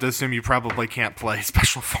Israel, I have to assume you probably can't play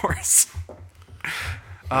Special Force.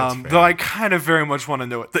 Though I kind of very much want to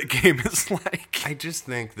know what the game is like. I just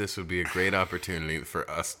think this would be a great opportunity for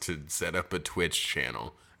us to set up a Twitch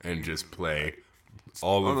channel and just play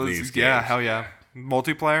all of these games. Yeah, hell yeah.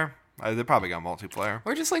 Multiplayer? They probably got multiplayer.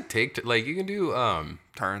 Or just like you can do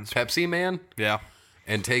Turns. Pepsi Man Yeah.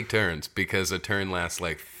 and take turns, because a turn lasts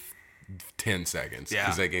like 10 seconds. Yeah.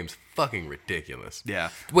 Because that game's fucking ridiculous. Yeah.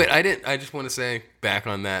 Wait, I just want to say, back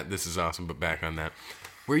on that, this is awesome, but back on that.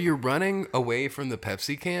 Where you're running away from the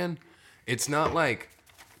Pepsi can, it's not like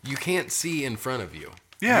you can't see in front of you.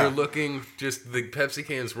 Yeah. You're looking, just the Pepsi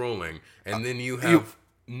can's rolling, and then you have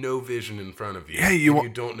no vision in front of you. Yeah, you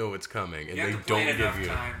don't know what's coming, and You they have to play don't enough give you...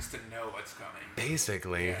 times to know what's coming.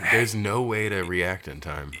 Basically, there's no way to react in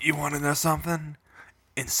time. You want to know something?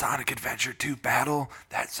 In Sonic Adventure 2 Battle,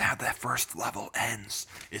 that's how that first level ends.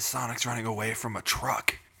 Is Sonic's running away from a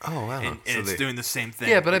truck. Oh, wow. And it's doing the same thing.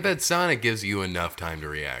 Yeah, but I bet Sonic gives you enough time to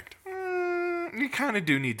react. You kind of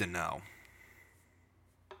do need to know.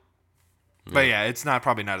 But yeah, it's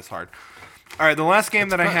probably not as hard. All right, the last game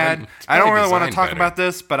that I had, I don't really want to talk about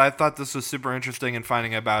this, but I thought this was super interesting in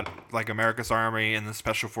finding about like America's Army and the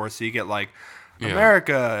Special Force. So you get like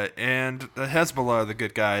America and the Hezbollah are the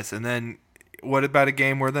good guys, and then what about a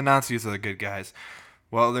game where the Nazis are the good guys?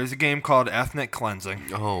 Well, there's a game called Ethnic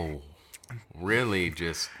Cleansing. Oh, really?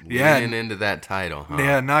 Just Yeah. leaning into that title, huh?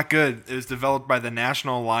 Yeah, not good. It was developed by the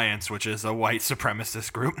National Alliance, which is a white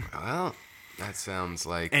supremacist group. Well, that sounds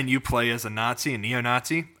like... And you play as a Nazi, a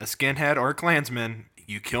neo-Nazi, a skinhead, or a Klansman.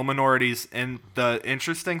 You kill minorities, and the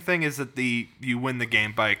interesting thing is that you win the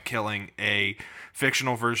game by killing a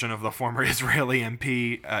fictional version of the former Israeli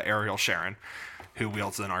MP Ariel Sharon, who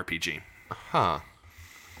wields an RPG. Huh.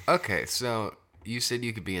 Okay, so you said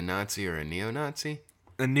you could be a Nazi or a neo-Nazi?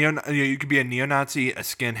 You could be a neo-Nazi, a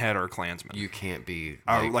skinhead, or a Klansman. You can't be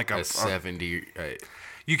Or like a 70...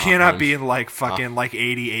 You cannot be like fucking like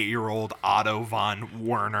 88-year-old Otto von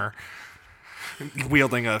Werner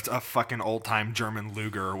wielding a fucking old-time German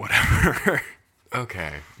Luger or whatever.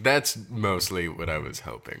 Okay, that's mostly what I was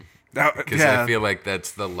hoping. Because Yeah. I feel like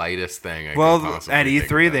that's the lightest thing I could Well, possibly at think E3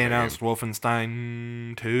 about they that announced game.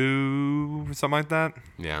 Wolfenstein 2, something like that.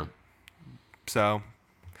 Yeah. So,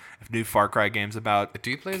 new Far Cry games about. Do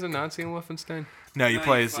you play as a Nazi in Wolfenstein? No, you No,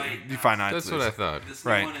 play you as fight you find Nazis. That's what I thought. This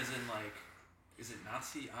Right. new one is in like, is it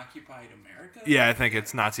Nazi-occupied America? Yeah, I think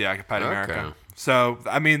it's Nazi-occupied Okay. America. So,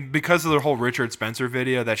 I mean, because of the whole Richard Spencer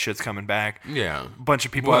video, that shit's coming back. Yeah. A bunch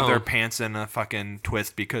of people have their Well- pants in a fucking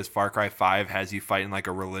twist because Far Cry 5 has you fighting like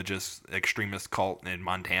a religious extremist cult in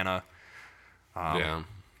Montana. Yeah.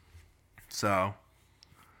 So,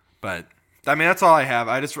 but I mean, that's all I have.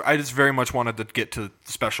 I just very much wanted to get to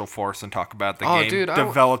Special Force and talk about the Oh, game dude,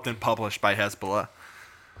 developed and published by Hezbollah.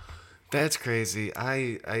 That's crazy.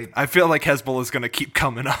 I feel like Hezbollah is going to keep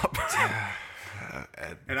coming up.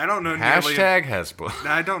 And I don't know Hashtag Hezbollah.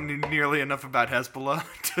 I don't know nearly enough about Hezbollah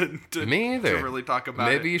to Me either. to really talk about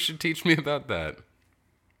Maybe it. you should teach me about that.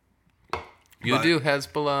 You But- do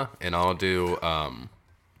Hezbollah, and I'll do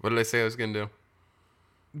what did I say I was gonna do?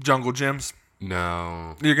 Jungle Gyms.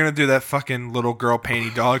 No. You're going to do that fucking little girl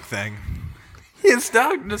painty dog thing. You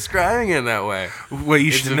stop describing it that way. Well, you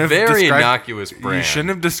It's shouldn't a have very described, innocuous brand. You shouldn't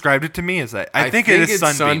have described it to me as that. I think it's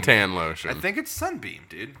Sunbeam. suntan lotion. I think it's Sunbeam,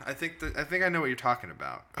 dude. I think I know what you're talking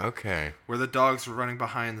about. Okay. Where the dogs were running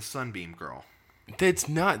behind the Sunbeam girl. It's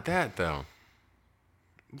not that though.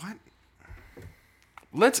 What?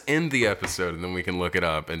 Let's end the episode and then we can look it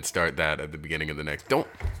up and start that at the beginning of the next. Don't.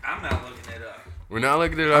 I'm not looking it up. We're not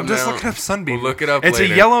looking it up I'm just now. looking up Sunbeam. We'll look it up It's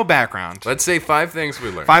later. a yellow background. Let's say 5 things we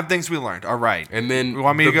learned. 5 things we learned. All right. And then You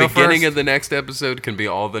want me the to go beginning first? of the next episode can be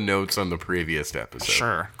all the notes on the previous episode.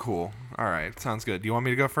 Sure. Cool. All right. Sounds good. Do you want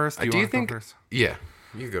me to go first? Do you wanna think? Go first? Yeah,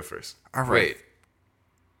 you go first. All right. Wait.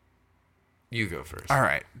 You go first. All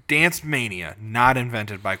right. Dance Mania, not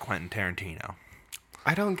invented by Quentin Tarantino.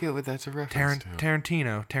 I don't get what that's a reference to.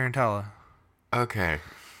 Tarantino. Tarantella. Okay.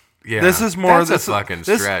 Yeah. This is more. That's this a fucking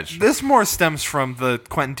this, stretch. This more stems from the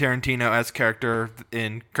Quentin Tarantino-esque character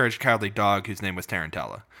in Courage the Cowardly Dog, whose name was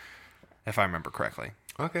Tarantella, if I remember correctly.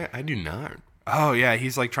 Okay, I do not. Oh yeah,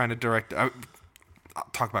 he's like trying to direct. I'll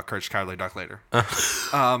talk about Courage the Cowardly Dog later.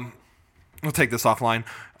 We'll take this offline.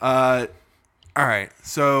 All right,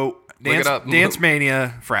 so it up. Dance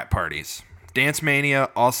Mania frat parties. Dance Mania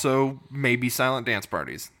also maybe silent dance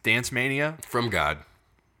parties. Dance Mania. From God.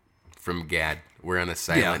 From Gad. We're on a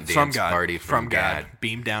silent from dance God. party from God.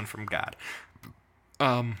 Beam down from God.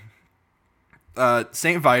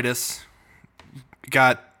 Saint Vitus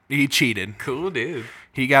he cheated. Cool dude.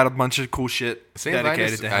 He got a bunch of cool shit Saint dedicated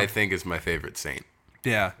Vitus, to him. I think, is my favorite saint.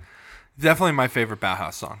 Yeah, definitely my favorite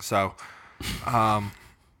Bauhaus song. So, God,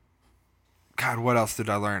 what else did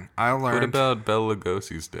I learn? I learned. What about Bela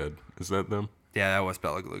Lugosi's dead? Is that them? Yeah, that was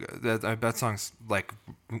Bela Lugosi. That song's like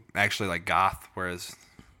actually like goth, whereas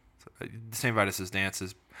Saint Vitus's dance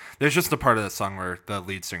is. There's just a part of that song where the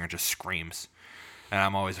lead singer just screams, and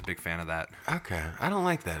I'm always a big fan of that. Okay, I don't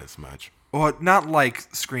like that as much. Well, not like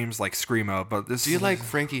screams like screamo, but this. Do you like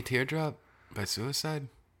Frankie Teardrop by Suicide?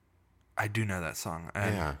 I do know that song.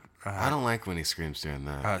 And, Yeah. I don't like when he screams during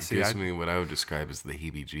that. It see, gives I- me what I would describe as the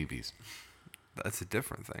heebie-jeebies. That's a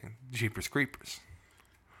different thing. Jeepers Creepers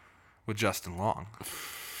with Justin Long.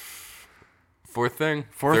 Third thing?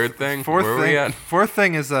 Where Fourth are thing, we at? Fourth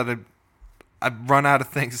thing is that I've run out of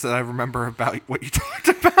things that I remember about what you talked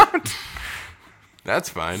about. That's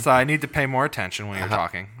fine. So I need to pay more attention when you're Uh-huh.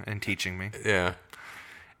 talking and teaching me. Yeah.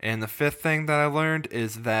 And the fifth thing that I learned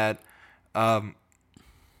is that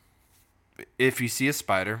if you see a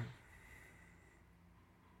spider,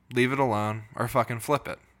 leave it alone or fucking flip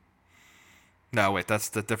it. No, wait, that's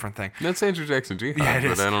the different thing. That's Andrew Jackson Jihad, Yeah, it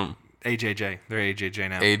but is. I don't... AJJ. They're AJJ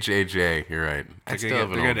now. AJJ, you're right. I still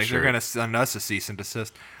have an old They're shirt. gonna send us a cease and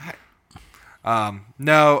desist.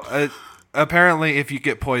 No. Apparently, if you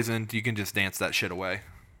get poisoned, you can just dance that shit away.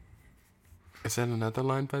 Is that another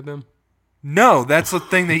line by them? No, that's the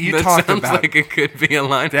thing that you That talked sounds about. like it could be a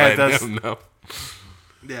line Yeah, by it does. them, though.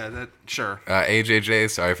 Yeah, that sure. AJJ,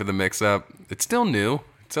 sorry for the mix-up. It's still new.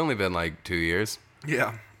 It's only been like 2 years.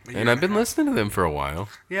 Yeah. And I've been listening to them for a while.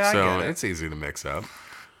 Yeah, I so get it. it's easy to mix up.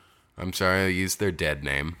 I'm sorry I used their dead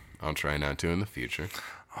name. I'll try not to in the future.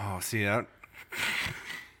 Oh, see that?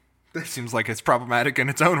 That seems like it's problematic in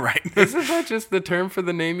its own right. Isn't that just the term for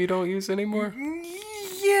the name you don't use anymore?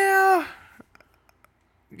 Yeah.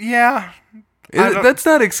 Yeah. I don't- That's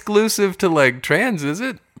not exclusive to like trans, is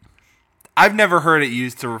it? I've never heard it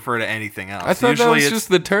used to refer to anything else. I thought Usually that was it's- just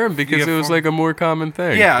the term because it was like a more common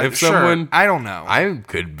thing. Yeah, if sure. someone, I don't know. I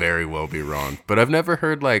could very well be wrong, but I've never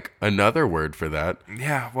heard like another word for that.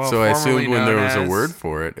 yeah, well, So I formerly assumed when there known was a as- word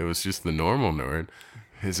for it, it was just the normal word.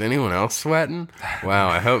 Is anyone else sweating? Wow,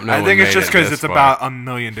 I hope no I one think it's made just it because this it's far. about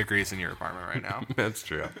 1,000,000 degrees in your apartment right now. That's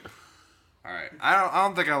true. All right. I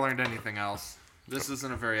don't think I learned anything else. This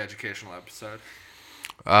isn't a very educational episode.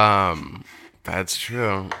 That's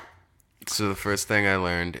true. So the first thing I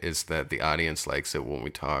learned is that the audience likes it when we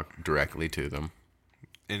talk directly to them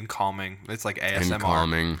In calming. It's like ASMR. in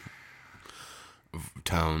calming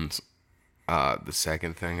tones. The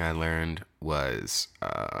second thing I learned was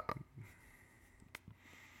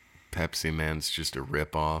Pepsi Man's just a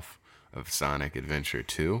ripoff of Sonic Adventure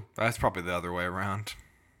 2. That's probably the other way around.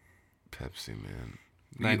 Pepsi Man.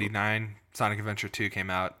 99. Sonic Adventure 2 came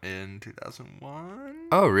out in 2001.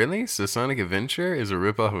 Oh, really? So Sonic Adventure is a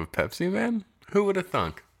ripoff of Pepsi Man? Who would have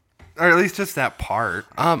thunk? Or at least just that part.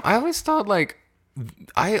 I always thought that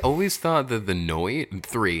the Noid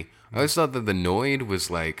 3. I always thought that the Noid was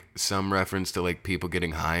like some reference to like people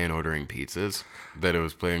getting high and ordering pizzas. That it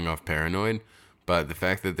was playing off Paranoid, but the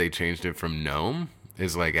fact that they changed it from Gnome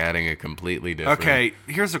is like adding a completely different. Okay,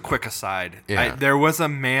 here's a quick aside. Yeah. There was a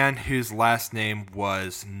man whose last name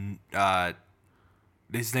was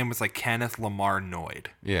his name was like Kenneth Lamar Noid,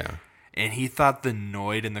 Yeah, and he thought the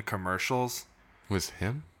Noid in the commercials was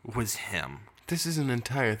him. was him. This is an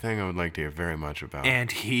entire thing I would like to hear very much about. And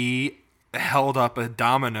he held up a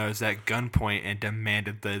Domino's at gunpoint and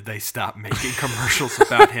demanded that they stop making commercials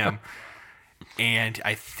about him. And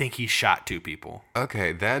I think he shot 2 people.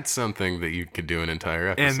 Okay, that's something that you could do an entire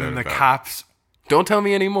episode And then the about. cops... Don't tell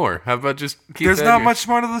me anymore. How about just keep There's that not in your- much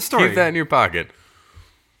more to the story. Keep that in your pocket.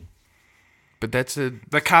 But that's a...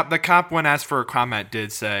 The cop, when asked for a comment,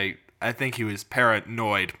 did say, I think he was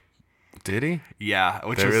paranoid. Did he? Yeah,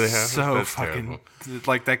 which That is really happened? so That's fucking... terrible.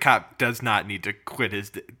 Like, that cop does not need to quit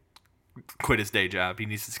his day job. He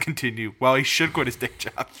needs to continue... Well, he should quit his day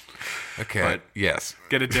job. Okay, But- yes.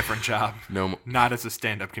 Get a different job. No, Not as a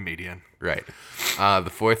stand-up comedian. right.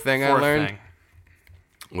 The fourth thing I Fourth learned thing.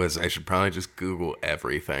 was I should probably just Google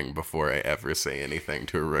everything before I ever say anything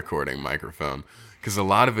to a recording microphone. Because a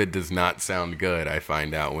lot of it does not sound good, I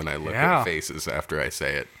find out when I look Yeah. at faces after I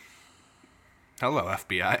say it. Hello,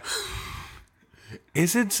 FBI.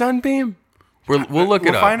 Is it Sunbeam? We'll look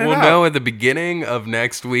We'll it up. find it We'll out. know at the beginning of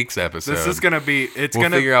next week's episode. This is gonna be. It's We'll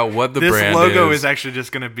gonna figure out what the this brand logo is. is actually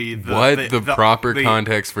just gonna be the proper the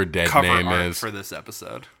context for dead cover name art is. for this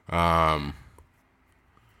episode. The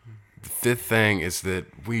fifth thing is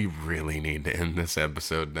that we really need to end this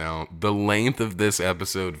episode now. The length of this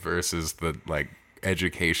episode versus the like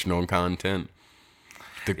educational content,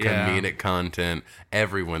 the Yeah. comedic content,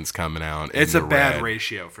 everyone's coming out. It's in a the bad red.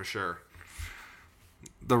 ratio for sure.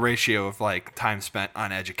 The ratio of like time spent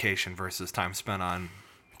on education versus time spent on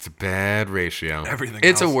It's a bad ratio. Everything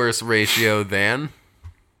It's else. a worse ratio than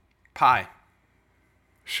pie.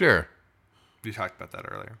 sure. We talked about that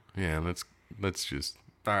earlier. Yeah, let's just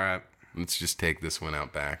All right, take this one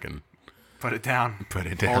out back and put it down. put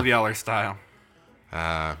it down. Old Yeller style.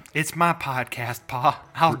 It's my podcast, Pa.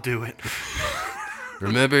 I'll do it.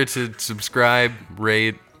 Remember to subscribe,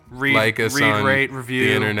 rate, like us on rate, review.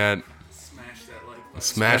 the internet. Smash that like button.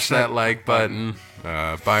 Smash that like button.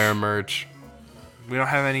 Buy our merch. We don't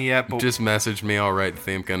have any yet, but Just message me. I'll write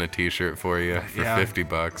Think on a t-shirt for you for Yeah.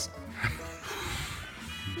 $50.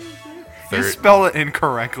 you spell it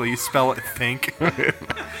incorrectly. You spell it think.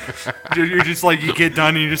 You're just like, you get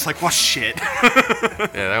done and you're just like, well, shit. Yeah,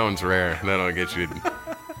 that one's rare. That'll get you.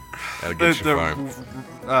 That'll get you far.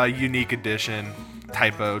 The unique edition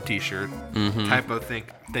typo T-shirt. Mm-hmm. Typo think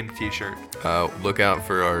T-shirt. Look out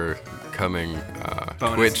for our coming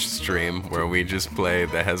Bonus. Twitch stream where we just play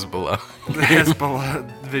the Hezbollah The Hezbollah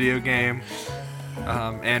video game,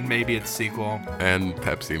 and maybe its sequel. and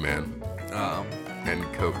Pepsi Man and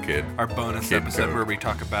Coke Kid, Our bonus Kid episode Coke. where we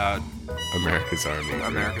talk about America's Army.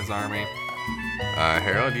 America's Army.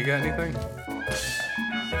 Harold, you got anything? All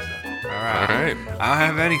All right. right. I don't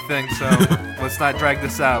have anything, so let's not drag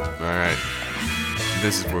this out. All right.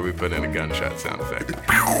 This is where we put in a gunshot sound effect.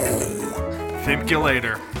 Think you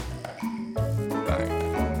later.